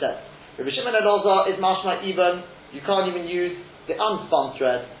 100%. Rabbi Shimon and Elazar is mashma even, you can't even use the unspun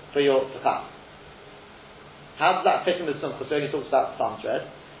thread for your tzachah. How does that fit in with Sumchus? So only talks about spun thread.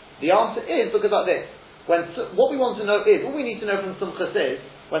 The answer is because like this. What we want to know is, all we need to know from Sumchus is,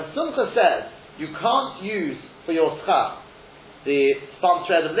 when Sumchus says, you can't use for your tzachah the spun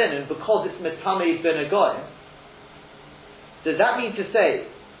thread of linen because it's metamei ben agoyim, does that mean to say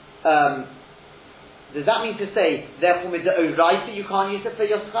therefore mid'oraisa you can't use it for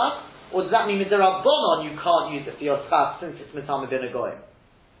your tzachah, or does that mean mid'rabbanon you can't use it for your tzachah since it's metamei ben agoyim?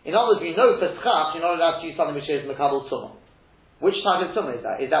 In other words, we know for tzachah you're not allowed to use something which is makabel tumah. Which type of tumah is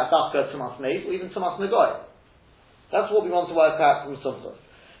that? Is that dafka tumas meis or even tumas nagoyim? That's what we want to work out from Sumchus.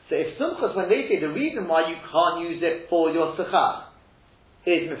 So if Sumchus, when they say the reason why you can't use it for your tzachah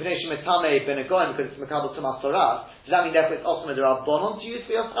is mefnei shemetamei ben agoyim because it's makabel tumas torah, does that mean therefore it's also mid'rabbanon to use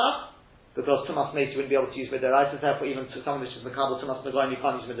for your tzachah? Because tumas meis you wouldn't be able to use mid'oraisa, therefore even to something which is makabel tumas nagoyim you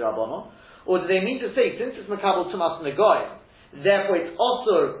can't use mid'rabbanon? Or do they mean to say since it's makabel tumas nagoyim, therefore it's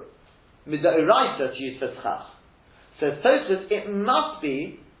also mid'oraisa to use for tzachah? So Tosfos, it must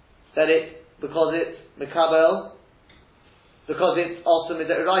be that because it's makabel, because it's also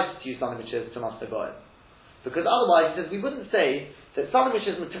mid'oraisa to use something which is tumas nagoyim. Because otherwise, he says, we wouldn't say that something which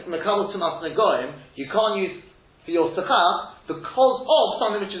is makabel tumas nagoyim you can't use for your tzachah because of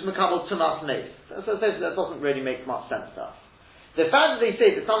something which is makabel tumas meis. So that doesn't really make much sense to us. The fact that they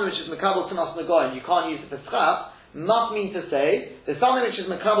say that something which is makabel tumas nagoyim you can't use it for tzachah must mean to say that something which is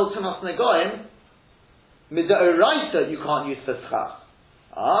makabel tumas nagoyim mid'oraisa you can't use for tzachah.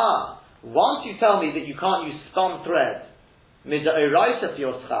 Once you tell me that you can't use spun thread mid'oraisa for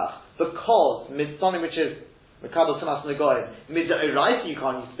your tzachah because something which is makabel tumas nagoyim mid'oraisa you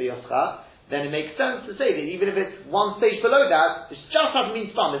can't use for your tzachah, then it makes sense to say that even if it's one stage below that, it just hasn't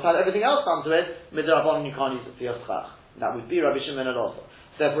been spun, it's had everything else done to it, mid'rabbanon you can't use it for your tzachah. That would be Rabbi Shimon and Elazar.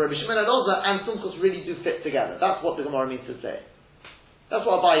 Therefore Rabbi Shimon and Elazar and Sumchus really do fit together. That's what the Gemara means to say. That's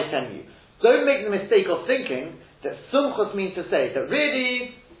what Abai is telling you. Don't make the mistake of thinking that Sumchus means to say that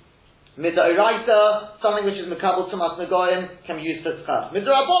really mid'oraisa, something which is makabel tumas nagoyim, can be used for tzachah.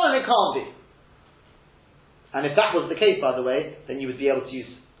 Mid'rabbanon it can't be. And if that was the case, by the way, then you would be able to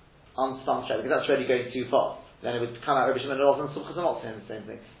use unspun thread, because that's really going too far. Then it would come out Rabbi Shimon and Elazar and Sumchus are not saying the same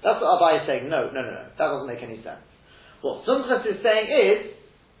thing. That's what Abai is saying. No, that doesn't make any sense. What Sumchus is saying is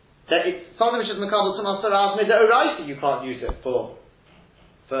that it's something which is makabel tumas torah mid'oraisa you can't use it for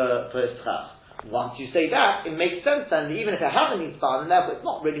tzachah. Once you say that, it makes sense then, even if it hasn't been spun, and therefore it's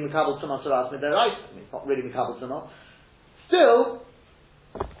not really makabel tumas torah mid'oraisa, it's not really makabel tumas, still,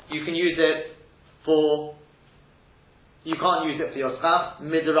 you can use it you can't use it for your tzachah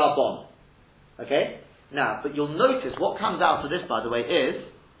mid'rabbanon. Okay? Now, but you'll notice what comes out of this, by the way, is,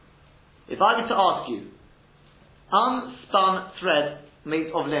 if I were to ask you, unspun thread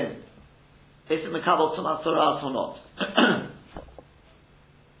made of linen, is it makabel tumas torah or not?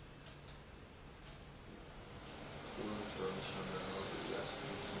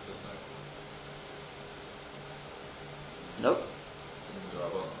 Nope.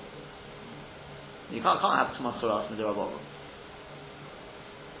 You can't have tumas torah mid'rabbanon.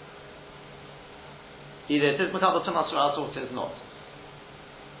 Either it is makabel tumas torah or it is not.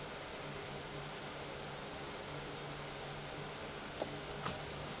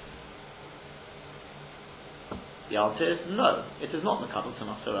 The answer is no. It is not makabel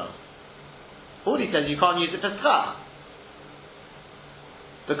tumas torah. All he says you can't use it for tzachah.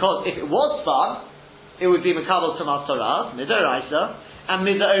 Because if it was spun, it would be makabel tumas torah mid'oraisa. And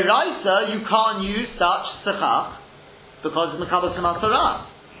mid'oraisa, you can't use such tzachah because it's makabel tumas torah.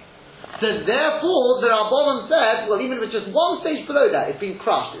 So therefore, the Rabbanon said, well, even if it's just one stage below that, it's been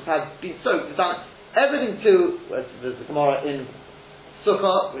crushed, it has been soaked, it's done everything to. There's a Gemara in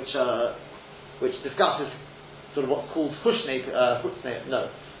Sukkah which discusses sort of what's called Hushnei. No,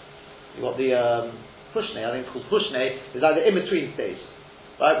 you got the Hushnei. I think it's called Hushnei. It's like the in between stage,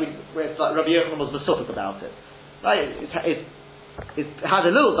 right? It's like Rabbi Yochanan was Masufik about it, right? It had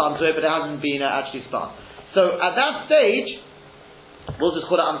a little done to it, but it hasn't been actually spun. So at that stage, we'll just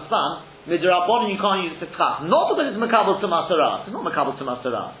call it unspun. Mid'rabbanon you can't use it for tzachah, not because it's makabel tumas torah. It's not makabel tumas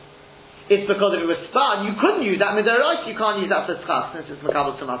torah. It's because if it was spun, you couldn't use that mid'oraisa. You can't use that for tzachah since it's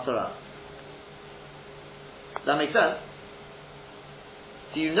makabel tumas torah. Does that make sense?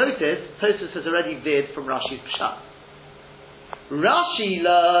 Do you notice Tosfos has already veered from Rashi's pshat? Rashi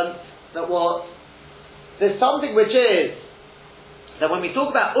learned that there's something which is that when we talk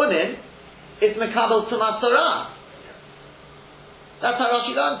about unin, it's makabel tumas torah. That's how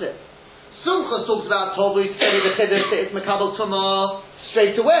Rashi learns it. Sumchus talks about Tovu, Tzeri, the Chiddush, that it's Makabel Tumah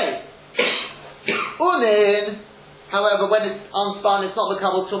straight away. Unin, however, when it's unspun, it's not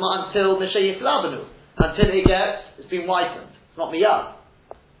Makabel Tumah until Meshayich Labanu, until it's been whitened. It's not Miyad.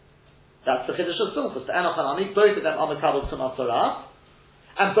 That's the Chiddush of Sumchus. The Enoch and Ami, both of them are Makabel Tumah Sorah,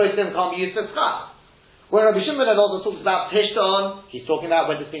 and both of them can't be used for Tzchach. When Rabbi Shimon also talks about Tishton, he's talking about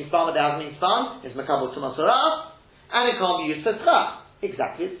when it's been spun, but it hasn't been spun, it's Makabel Tumah Sorah, and it can't be used for Tzchach.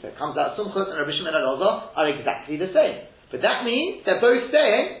 Exactly, so it comes out Sumchus and Rabbi Shimon and Elazar are exactly the same. But that means they're both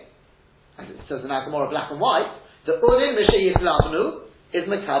saying, as it says in our Gemara black and white, the Urin Mishayis Lavnu is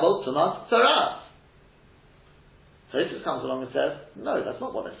Makabel Tumas Saras. So this comes along and says, no, that's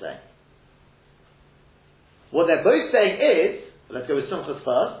not what they're saying. What they're both saying is, let's go with Sumchus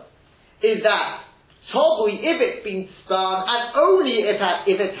first, is that Tobui, if it's been spun, and only if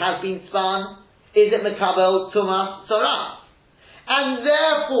it has been spun, is it Makabel Tumas Saras. And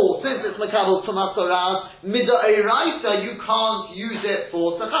therefore, since it's Makabel Tumas Saras, Midah you can't use it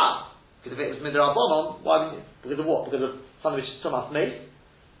for Tzachah. Because if it was Midah Rabbanon, why wouldn't you? Because of what? Because of something which is Tumas Meis?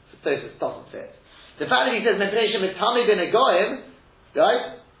 So it doesn't fit. The fact that he says Mepnei Shemitami bin Egoim,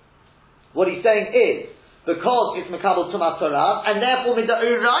 right? What he's saying is, because it's Makabel Tumas Saras, and therefore Midah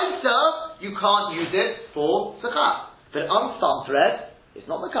you can't use it for Tzachah. But unspun thread, it's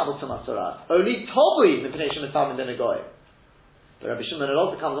not Makabel Tumas Saras. Only Tobui Mepnei Shemitami bin Egoim. But Rabbi Shimon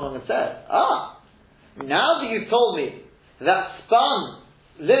also comes along and says, now that you've told me that spun,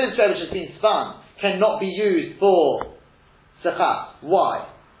 linen thread which has been spun, cannot be used for tzachah.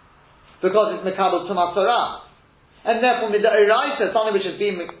 Why? Because it's Makabel Tumas Saras. And therefore, Mid'oraisa, something which is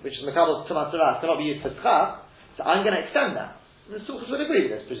Makabel Tumas Saras, cannot be used for tzachah, so I'm going to extend that. And the Sukkos would agree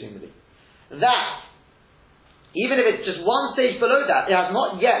with this, presumably. That, even if it's just one stage below that, it has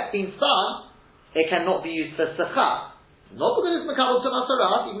not yet been spun, it cannot be used for tzachah. Not because it's Makabel Tumas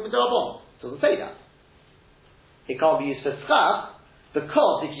Saras, even Midrabon. It doesn't say that. It can't be used for Tzchach,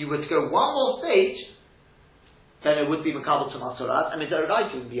 because if you were to go one more stage, then it would be Makabel Tumas Saras, and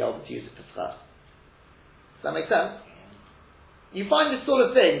Midrabon wouldn't be able to use it for Tzchach. Does that make sense? You find this sort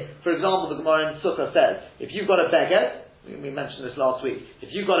of thing, for example, the Gemara in Sukkah says, if you've got a beggar, we mentioned this last week,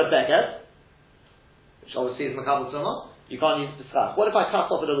 if you've got a beggar, which obviously is Makabel Tumas, you can't use it for Tzchach. What if I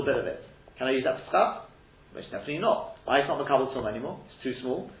cut off a little bit of it? Can I use that for Tzchach? Most definitely not. Why? It's not Makabel Tumah anymore. It's too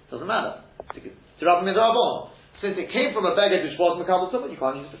small. Doesn't matter. It's Rav Midrabon. Since it came from a beggar which was Makabel Tumah, you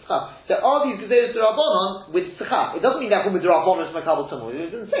can't use it for Tzchach. There are these Gezeres D'Rabbanan with Tzchach. It doesn't mean that from Midrabon is Makabel Tumah.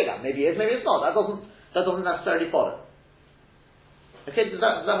 It doesn't say that. Maybe it is, maybe it's not. That doesn't necessarily follow. Okay, does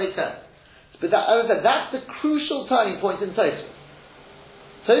that make sense? But that's the crucial turning point in Tosfos.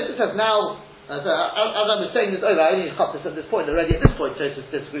 Tosfos has now, as I was saying this over, I only cut this at this point already. At this point, Tosfos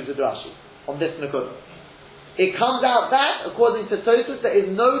disagrees with Rashi on this Nakudah. It comes out that, according to Tosfos, there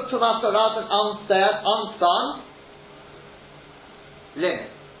is no Tumas Saras and unspun linen.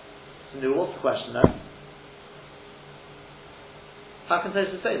 So what's the question then? How can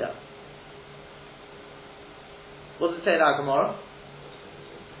Tosfos say that? What does it say in our Gemara?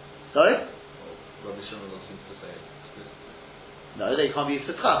 Sorry? Rabbi Shimon seems to say it. No, they can't be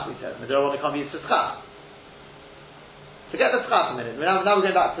used for tzchach, we said. Midrabbanan can't be used for tzchach. Forget the tzchach a minute. Now we're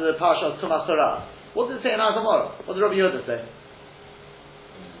going back to the parsha of Tumas Saras. What does it say in our Gemara? What does Rabbi Yehuda say?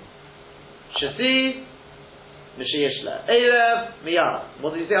 Shasi, Mishayish Le, Erev, Miyad.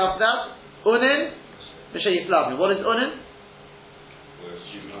 What does he say after that? Unin, Mishayish Lavni. What is Unin? We're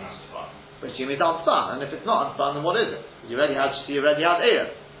assuming unspun. We're assuming it's unspun. And if it's not unspun, then what is it? You already had Shasi, you already had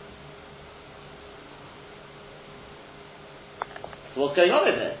Erev. So what's going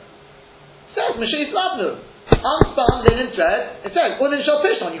on in there? It says Mishayish Lavnu. Unspun linen thread, it says Unin Shal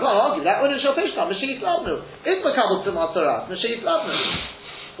Pishtan. You can't argue that. Unin Shal Pishtan, Meshayis Lavnu. It's Makabel Tumas Saras, Meshayis Lavnu.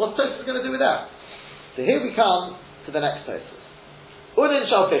 What's Tosfos going to do with that? So here we come to the next Tosfos. Unin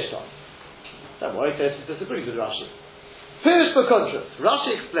Shal Pishtan. Don't worry, Tosfos disagrees with Rashi. Pirish B'Kuntras.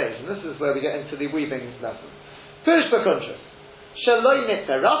 Rashi explains, and this is where we get into the weaving lesson. Pirish B'Kuntras. Shaloi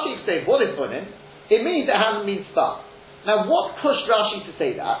Nitzer. Rashi explains what is Unin. It means it hasn't been spun. Now what pushed Rashi to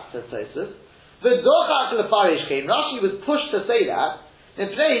say that, says Tosfos? The Dochak Lefarish came. Rashi was pushed to say that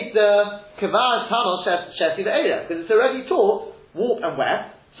and played the Kavar Tanel Shesi the Eira, because it's already taught warp and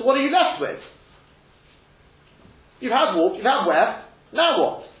weft. So what are you left with? You've had warp, you've had weft. Now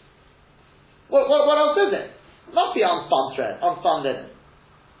what? What else is it? Not the unspun thread, unspun linen.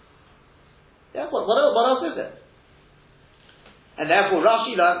 Yeah, what else is it? And therefore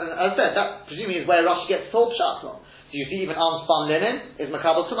Rashi learned, and as I said, that presumably is where Rashi gets told pshat from. So you see, even unspun linen is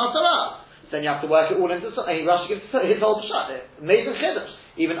Makabel Tumas Saras. Then you have to work it all into something. Rashi gives his whole pshat. Amazing chiddush.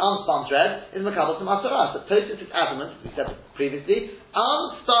 even unspun thread, is makabel to masaras. But Tosfos is adamant, as we said previously,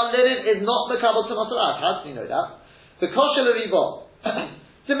 unspun linen is not makabel to masaras. How do you know that? The kosher l'ribo.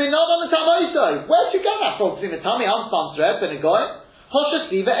 Where'd you get that from? Between the tummy, unspun thread, and a goy? Hosha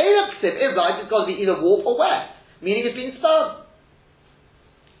siva erev ksiv. It right, it's got to be either warp or wet, meaning it's been spun.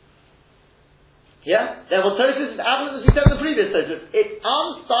 Yeah? Therefore, Tosfos is adamant, as we said in the previous Tosfos. It's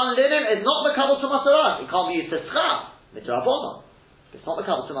unspun linen is not makabel to masaras. It can't be used to schach. Midrabanan. It's not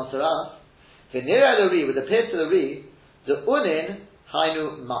makabel to masaras. V'nira l'ri, with the pierce to the ri, the unin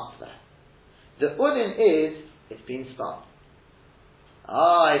hainu matzah. The unin is, it's been spun.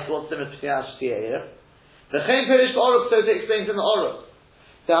 It's what's the difference between Hashasi and Erev. The Chaim Pirish Oruk, so it explains in the Oruk.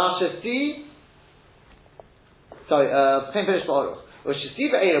 The Hashasi, Chaim Pirish Oruk. Or Shasi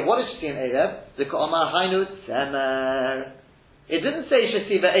Erev, what is Shasi and Erev? The Ka'amar Hainu Tzemer. It didn't say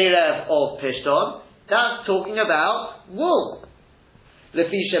Shasi Erev of Pishton, that's talking about wool.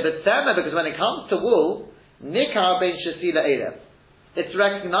 Lefi Shebet Tzemer, because when it comes to wool, Nikar ben Shasi Erev. It's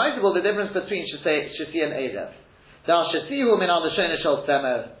recognizable the difference between Shasi and Erev. Because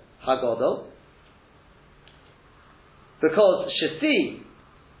Shasi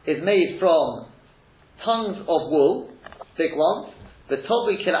is made from tongues of wool, thick ones, the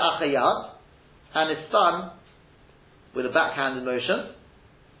Tobi Kila Achayad, and is spun with a backhanded motion.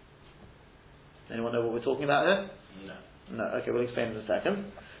 Anyone know what we're talking about here? No. Okay, we'll explain in a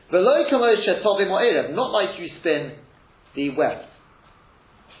second. Not like you spin the weft.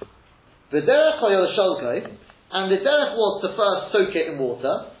 And the derech was to first soak it in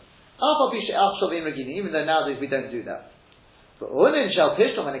water, even though nowadays we don't do that. But unin shel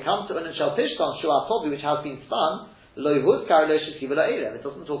pishton, when it comes to unin shel pishton, shua tobi, which has been spun, lo huzkar lo shasi v'lo erev. It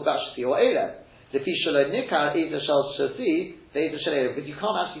doesn't talk about shasi or erev. Lefi shelo nikar either shel shasi, either shel erev. Because you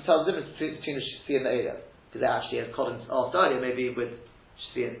can't actually tell the difference between the shasi and the erev, because they actually, as Colin asked earlier, maybe with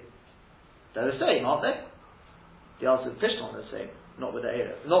shasi and they're the same, aren't they? The answer is pishton is the same, not with the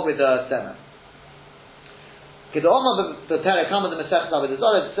erev, not with the semer. The Perek Hamad the Masech Avodah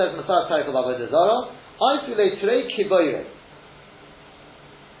Zarah, it says in the first Perek of Avodah Zarah,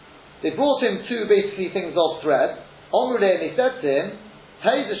 they brought him two basically things of thread. Omrule, and they said to him,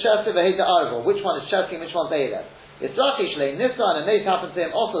 hey the Shesef, hey the Arvo, which one is Shesef, which one's Erev? It's Rakish Lei Nissa, and a mace happened to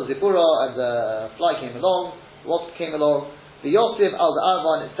him, also Zipura, and the fly came along, wasp came along, the Yosef al the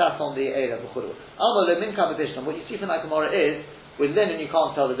Arvo, and it sat on the Erev. Amole Minka B'Bishlam. What you see from that Gemara is, with linen you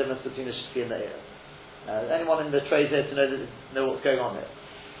can't tell the difference between the Shesef and the Erev. Anyone in the trade here to know what's going on here?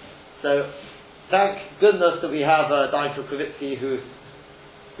 So, thank goodness that we have Daniel Kravitsky who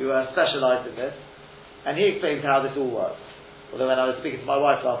specialised in this, and he explains how this all works. Although when I was speaking to my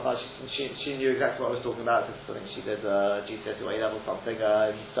wife last night, she knew exactly what I was talking about, because I think she did GCSE A level something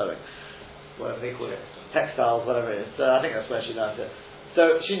in sewing, whatever they call it, textiles, whatever it is. So I think that's where she learned it.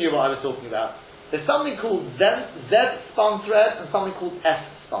 So she knew what I was talking about. There's something called Z spun thread and something called S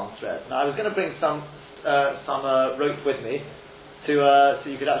spun thread. Now I was going to bring some rope with me to so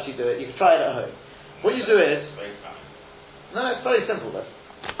you could actually do it. You could try it at home. What you do is it's very simple. Though.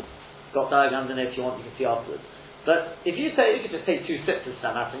 Got diagrams in it if you want. You can see afterwards. But if you could just take two sips of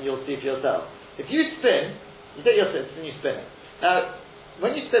Samat and you'll see for yourself. If you spin, you take your sips and you spin it. Now,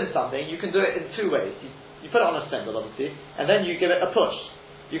 when you spin something, you can do it in two ways. You put it on a spindle, obviously, and then you give it a push.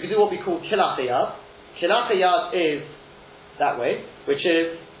 You can do what we call kilachayad. Kilachayad is that way, which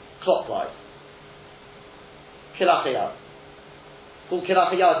is clockwise. Kilachayad. Called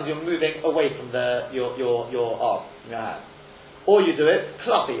kilachayad if you're moving away from your arm, from your hand. Or you do it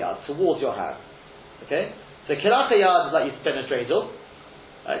klapayad, towards your hand. Okay? So kilachayad is like you spin a dreidel,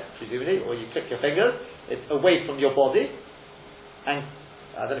 right, presumably, or you click your fingers, it's away from your body, and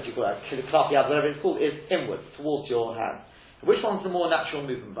I don't know if you call that klapayad, whatever it's called, is inwards, towards your hand. Which one's the more natural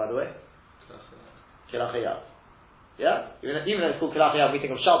movement, by the way? Kilachayad. Yeah? Even though it's called kilachayad, we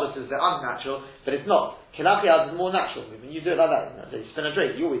think of Shabbos as the unnatural, but it's not. Kilachayad is the more natural movement. You do it like that. So you spin a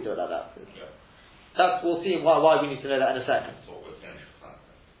dreidel, you always do it like that. Yeah. We'll see why we need to know that in a second.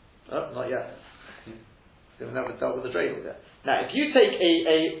 Oh, not yet. We've never dealt with the dreidel yet. Now, if you take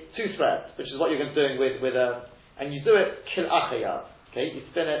a two threads, which is what you're going to be doing with and you do it kilachayad, okay, you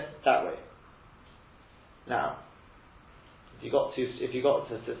spin it that way. Now, if you got to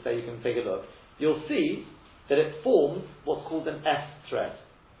say, you can take a look, you'll see that it forms what's called an S thread.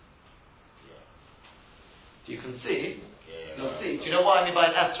 You can see, you'll see. Do you know what I mean by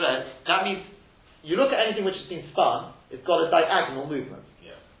an S thread? That means you look at anything which has been spun, it's got a diagonal movement.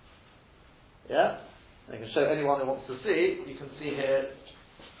 Yeah? And I can show anyone who wants to see, you can see here,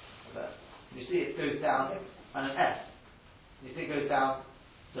 you see it goes down and an S. You see it goes down,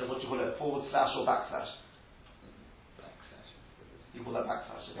 so what do you call it, forward slash or backslash? You call that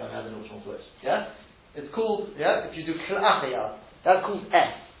backslash. Okay, I don't know which one's which. Yeah? It's called, if you do klachiyad, that's called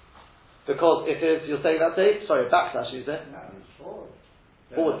S. Because it is, you'll say that's a, backslash, is it?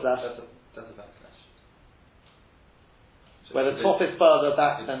 Forward slash. That's a backslash. So Where the top is further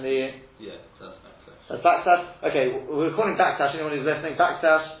back than the... Yeah, so that's backslash. That's backslash. Okay, we're calling backslash, anyone who's listening,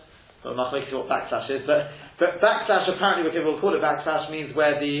 backslash. Well, I'm not making sure what backslash is, but backslash, apparently we'll call it backslash, means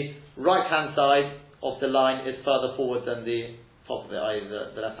where the right-hand side of the line is further forward than the top of it, i.e.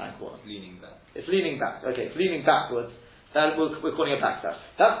 the left-hand corner. Leaning back. It's leaning back. Okay, it's leaning backwards. Then we're calling it backslash.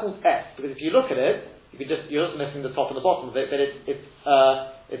 That's called S, because if you look at it, you're just missing the top and the bottom of it, but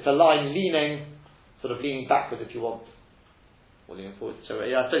it's a line sort of leaning backwards if you want. Or leaning forward. So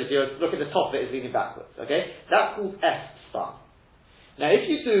I suppose if you look at the top of it, it's leaning backwards. Okay? That's called S span. Now if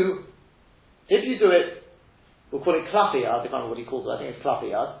you do it, we'll call it klafiyad, if I don't know what he calls it, I think it's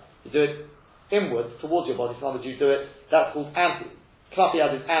klafiyad. You do it inwards, towards your body, so you do it, that's called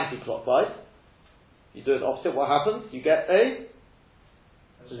klafiyad is anti-clockwise. You do it opposite, what happens? You get a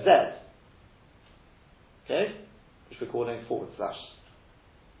Z. Okay? Which we're calling forward slash.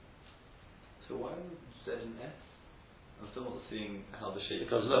 So why Z and S? I'm still not seeing how the shape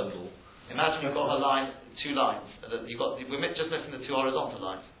because is look, double. imagine you've got a line, two lines. We're just missing the two horizontal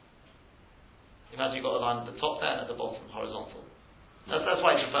lines. Imagine you've got a line at the top there and at the bottom, horizontal. That's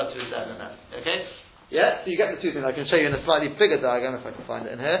why it's referred to as Z and S. Okay? Yeah? So you get the two things. I can show you in a slightly bigger diagram if I can find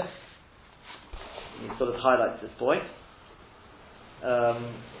it in here. He sort of highlights this point.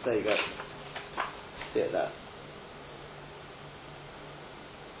 There you go. See it there.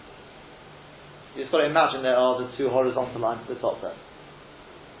 You just got to imagine there are the two horizontal lines at the top there.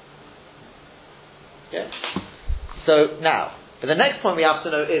 Okay? So now, but the next point we have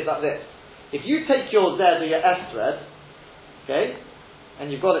to know is like this. If you take your Z or your S thread, okay, and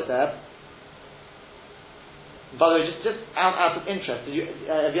you've got it there, by the way, just out of interest,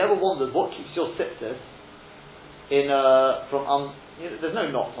 have you ever wondered what keeps your sitters there's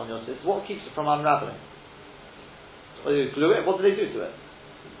no knots on your sitters, what keeps it from unravelling? What do you glue it? What do they do to it?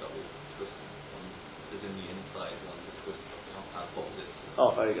 Is in the inside, one the twist opposite.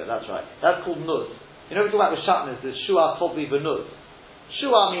 Oh, very good, that's right. That's called nuz. You know we talk about the shatnez, there's shua tovli v'nuz.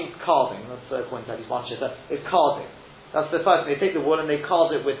 Shua means carving, that's according to at least one shitta, it's carving. That's the first thing, they take the wool and they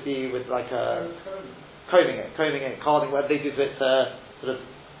carve it with combing it, carding, whatever they do to it to sort of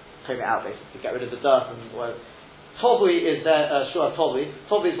comb it out basically, to get rid of the dirt and whatever. Tovli is shua tovli.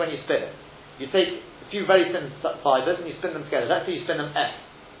 Tovli is when you spin it. You take a few very thin fibres and you spin them together. That's how you spin them S.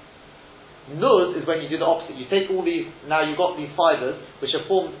 Nuz is when you do the opposite. You take all these, now you've got these fibres which are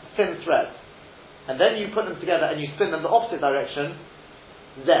formed thin threads. And then you put them together and you spin them the opposite direction,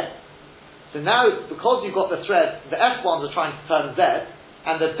 Z. So now, because you've got the thread, the S ones are trying to turn Z,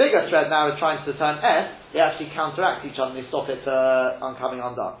 and the bigger thread now is trying to turn S, they actually counteract each other and they stop it coming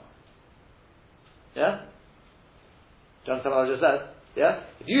undone. Yeah? Do you understand what I just said? Yeah?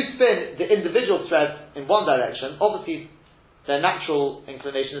 If you spin the individual threads in one direction, obviously their natural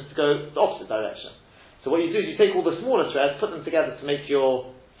inclination is to go the opposite direction. So what you do is you take all the smaller threads, put them together to make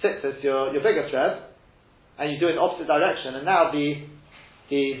your sitters, your bigger thread, and you do it in the opposite direction, and now the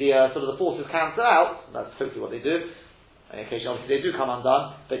sort of the forces cancel out. That's hopefully what they do. And occasionally, obviously, they do come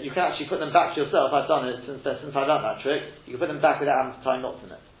undone, but you can actually put them back to yourself. I've done it since I learned that trick. You can put them back without having to tie knots in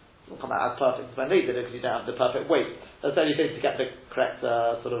it. It will come out as perfect as when they did it because you don't have the perfect weight. That's the only thing to get the correct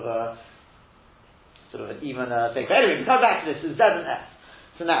sort of an even thing. But anyway, we come back to this. It's Z and S.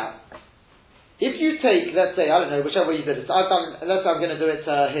 So now, if you take, let's say, I don't know, whichever way you did it. So let's say I'm going to do it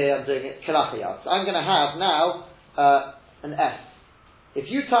here. I'm doing it kilachiyat. So I'm going to have now an S. If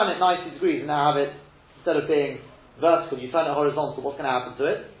you turn it 90 degrees and now have it, instead of being vertical, you turn it horizontal, what's going to happen to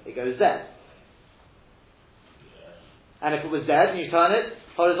it? It goes Z. And if it was Z and you turn it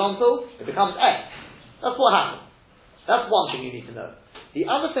horizontal, it becomes S. That's what happens. That's one thing you need to know.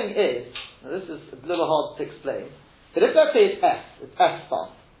 The other thing is, now this is a little hard to explain, but if let's say it's S span.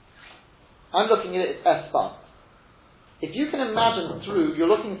 I'm looking at it as S span. If you can imagine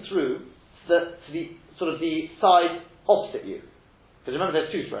you're looking through to the sort of the side opposite you. Because remember there's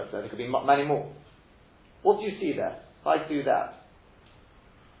two threads there, there could be many more. What do you see there? If I do that.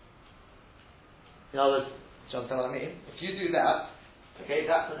 In other words, do you understand what I mean? If you do that, okay,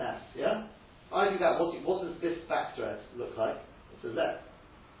 that's an S, yeah? If I do that, what does this back thread look like? It's a Z.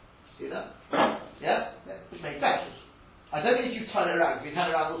 See that? Yeah? Which makes sense. I don't mean if you turn it around. If you turn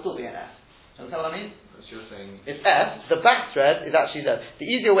it around, it will still be an S. Do you understand what I mean? That's your thing. It's S, the back thread is actually Z. The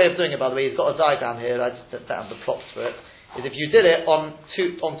easier way of doing it, by the way, you've got a diagram here, I just put down the props for it, is if you did it on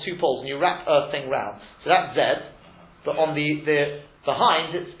two poles and you wrap Earth thing round. So that's Z, but on the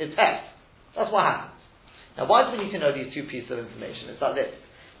behind it's S. That's what happens. Now, why do we need to know these two pieces of information? It's like this.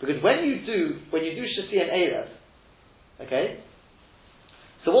 Because when you do Shasi and Erev, okay,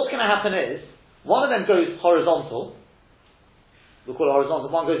 so what's going to happen is, one of them goes horizontal, we'll call it horizontal,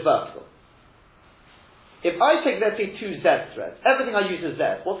 one goes vertical. If I take, let's say, two Z threads, everything I use is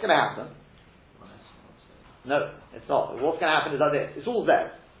Z, what's going to happen? No, it's not. What's going to happen is like this. It's all Z.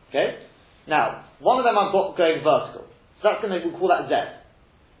 Okay? Now, one of them I've got going vertical. So that's going to, we'll call that Z.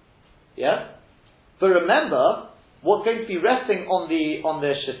 Yeah? But remember, what's going to be resting on the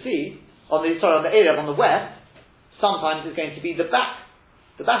Shasi, on the Erev, on the west, sometimes is going to be the back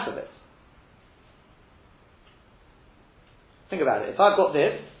of it. Think about it. If I've got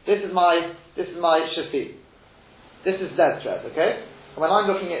this is my Shasi. This is Z thread, okay? And when I'm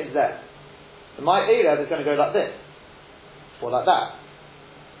looking at Z, so my Erev is going to go like this, or like that.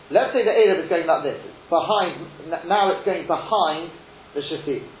 Let's say the Erev is going like this. It's behind, now it's going behind the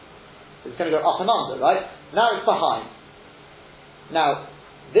Shasi. It's going to go up and under, right? Now it's behind. Now,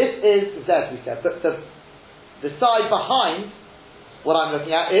 this is Z, we said, but the side behind what I'm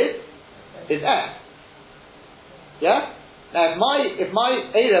looking at is F. Yeah? Now, if my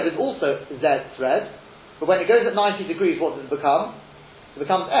Erev is also Z thread, but when it goes at 90 degrees, what does it become? It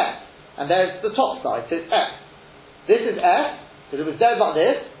becomes F. And there's the top side, so it's F. This is F, because it was Z like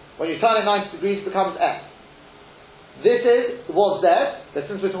this. When you turn it 90 degrees, it becomes F. This was Z, but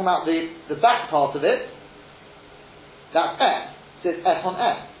since we're talking about the back part of it, that's F. So it's F on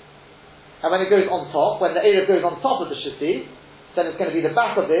F. And when it goes on top, when the Erev goes on top of the Shasi, then it's going to be the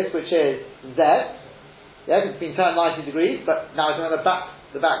back of this, which is Z. Yeah, it's been turned 90 degrees, but now it's on the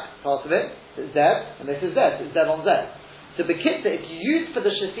back part of it. So it's Z, and this is Z. So it's Z on Z. So Bekitza, if you use for the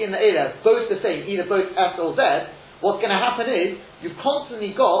Shasi and the Erev both the same, either both F or Z, what's going to happen is you've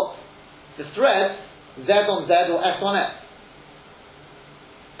constantly got the thread Z on Z or F on F.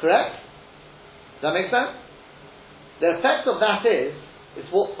 Correct? Does that make sense? The effect of that is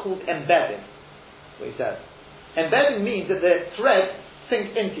what's called embedding. What he says. Embedding means that the threads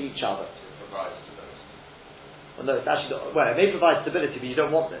sink into each other. It provides stability. Well, no, it's actually not. Well, it may provide stability, but you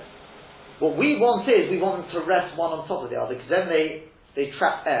don't want this. What we want them to rest one on top of the other, because then they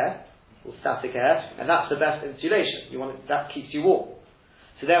trap air, or static air, and that's the best insulation. That keeps you warm.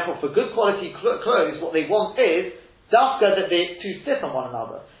 So therefore, for good quality clothes, what they want is dafka that they're too stiff on one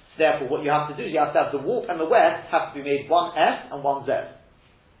another. So therefore, what you have to do is you have to have the warp and the weft have to be made one S and one Z.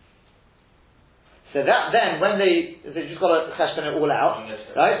 So that then, when they've just got to cheshbon it all out,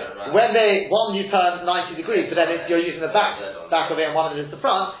 right? When one you turn 90 degrees, but then you're using the back of it and one of it is the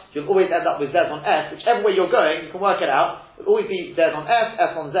front, you'll always end up with Z on S. Whichever way you're going, you can work it out. It'll always be Z on S,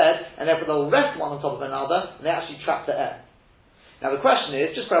 S on Z, and therefore they'll rest one on top of another, and they actually trap the air. Now the question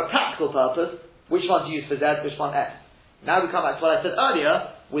is, just for a practical purpose, which one do you use for Z, which one S? Now we come back to what I said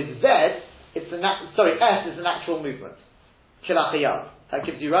earlier. With Z, S is the natural movement. Kilachayad. That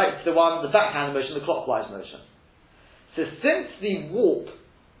gives you, right, it's the backhand motion, the clockwise motion. So since the warp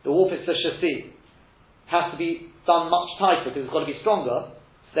is the Shasi, has to be done much tighter because it's got to be stronger,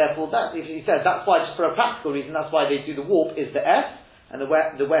 therefore he says that's why, just for a practical reason, that's why they do the warp is the S, and the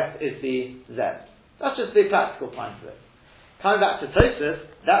weft is the Z. That's just the practical point of it. Coming back to Tosfos,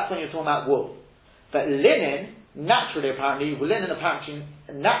 that's when you're talking about wool. But linen, naturally is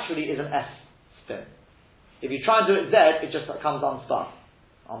an S spin. If you try and do it Z, it just comes unspun.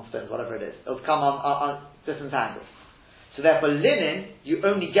 Unspins, whatever it is. It'll come disentangled. So therefore, linen, you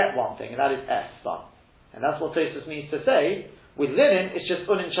only get one thing, and that is S spun. And that's what Tosfos means to say, with linen, it's just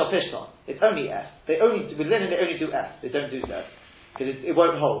unin shel pishton. It's only S. With linen, they only do S. They don't do Z. Because it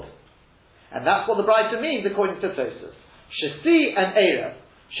won't hold. And that's what the Braita means, according to Tosfos. Shasi and Erev.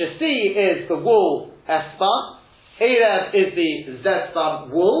 Shasi is the wool S spun. Erev is the Z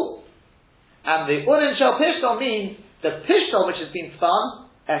spun wool. And the unin shel pishton means the pishton which has been spun,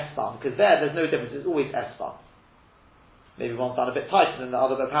 S spun, because there's no difference, it's always S spun. Maybe one's done a bit tighter than the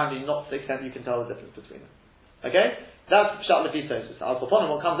other, but apparently not to the extent you can tell the difference between them. Okay? That's Pshat Lefi Tosfos.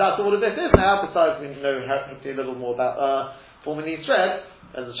 What comes out of all of this is now, besides we know hopefully a little more about forming these threads,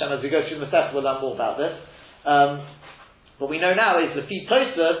 as we go through the Masech, we'll learn more about this. What we know now is Lefi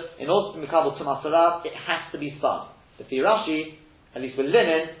Tosfos, in order to be Mekabel Tumas Harav, it has to be spun. Lefi Rashi, at least with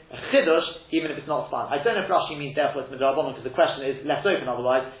linen, a chidush, even if it's not spun. I don't know if Rashi means therefore it's midrabanon, because the question is left open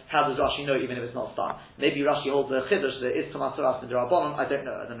otherwise. How does Rashi know even if it's not spun? Maybe Rashi holds a chidush that it is tumas harav midrabanon. I don't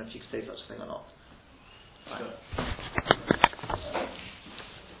know. I don't know if you could say such a thing or not. Right.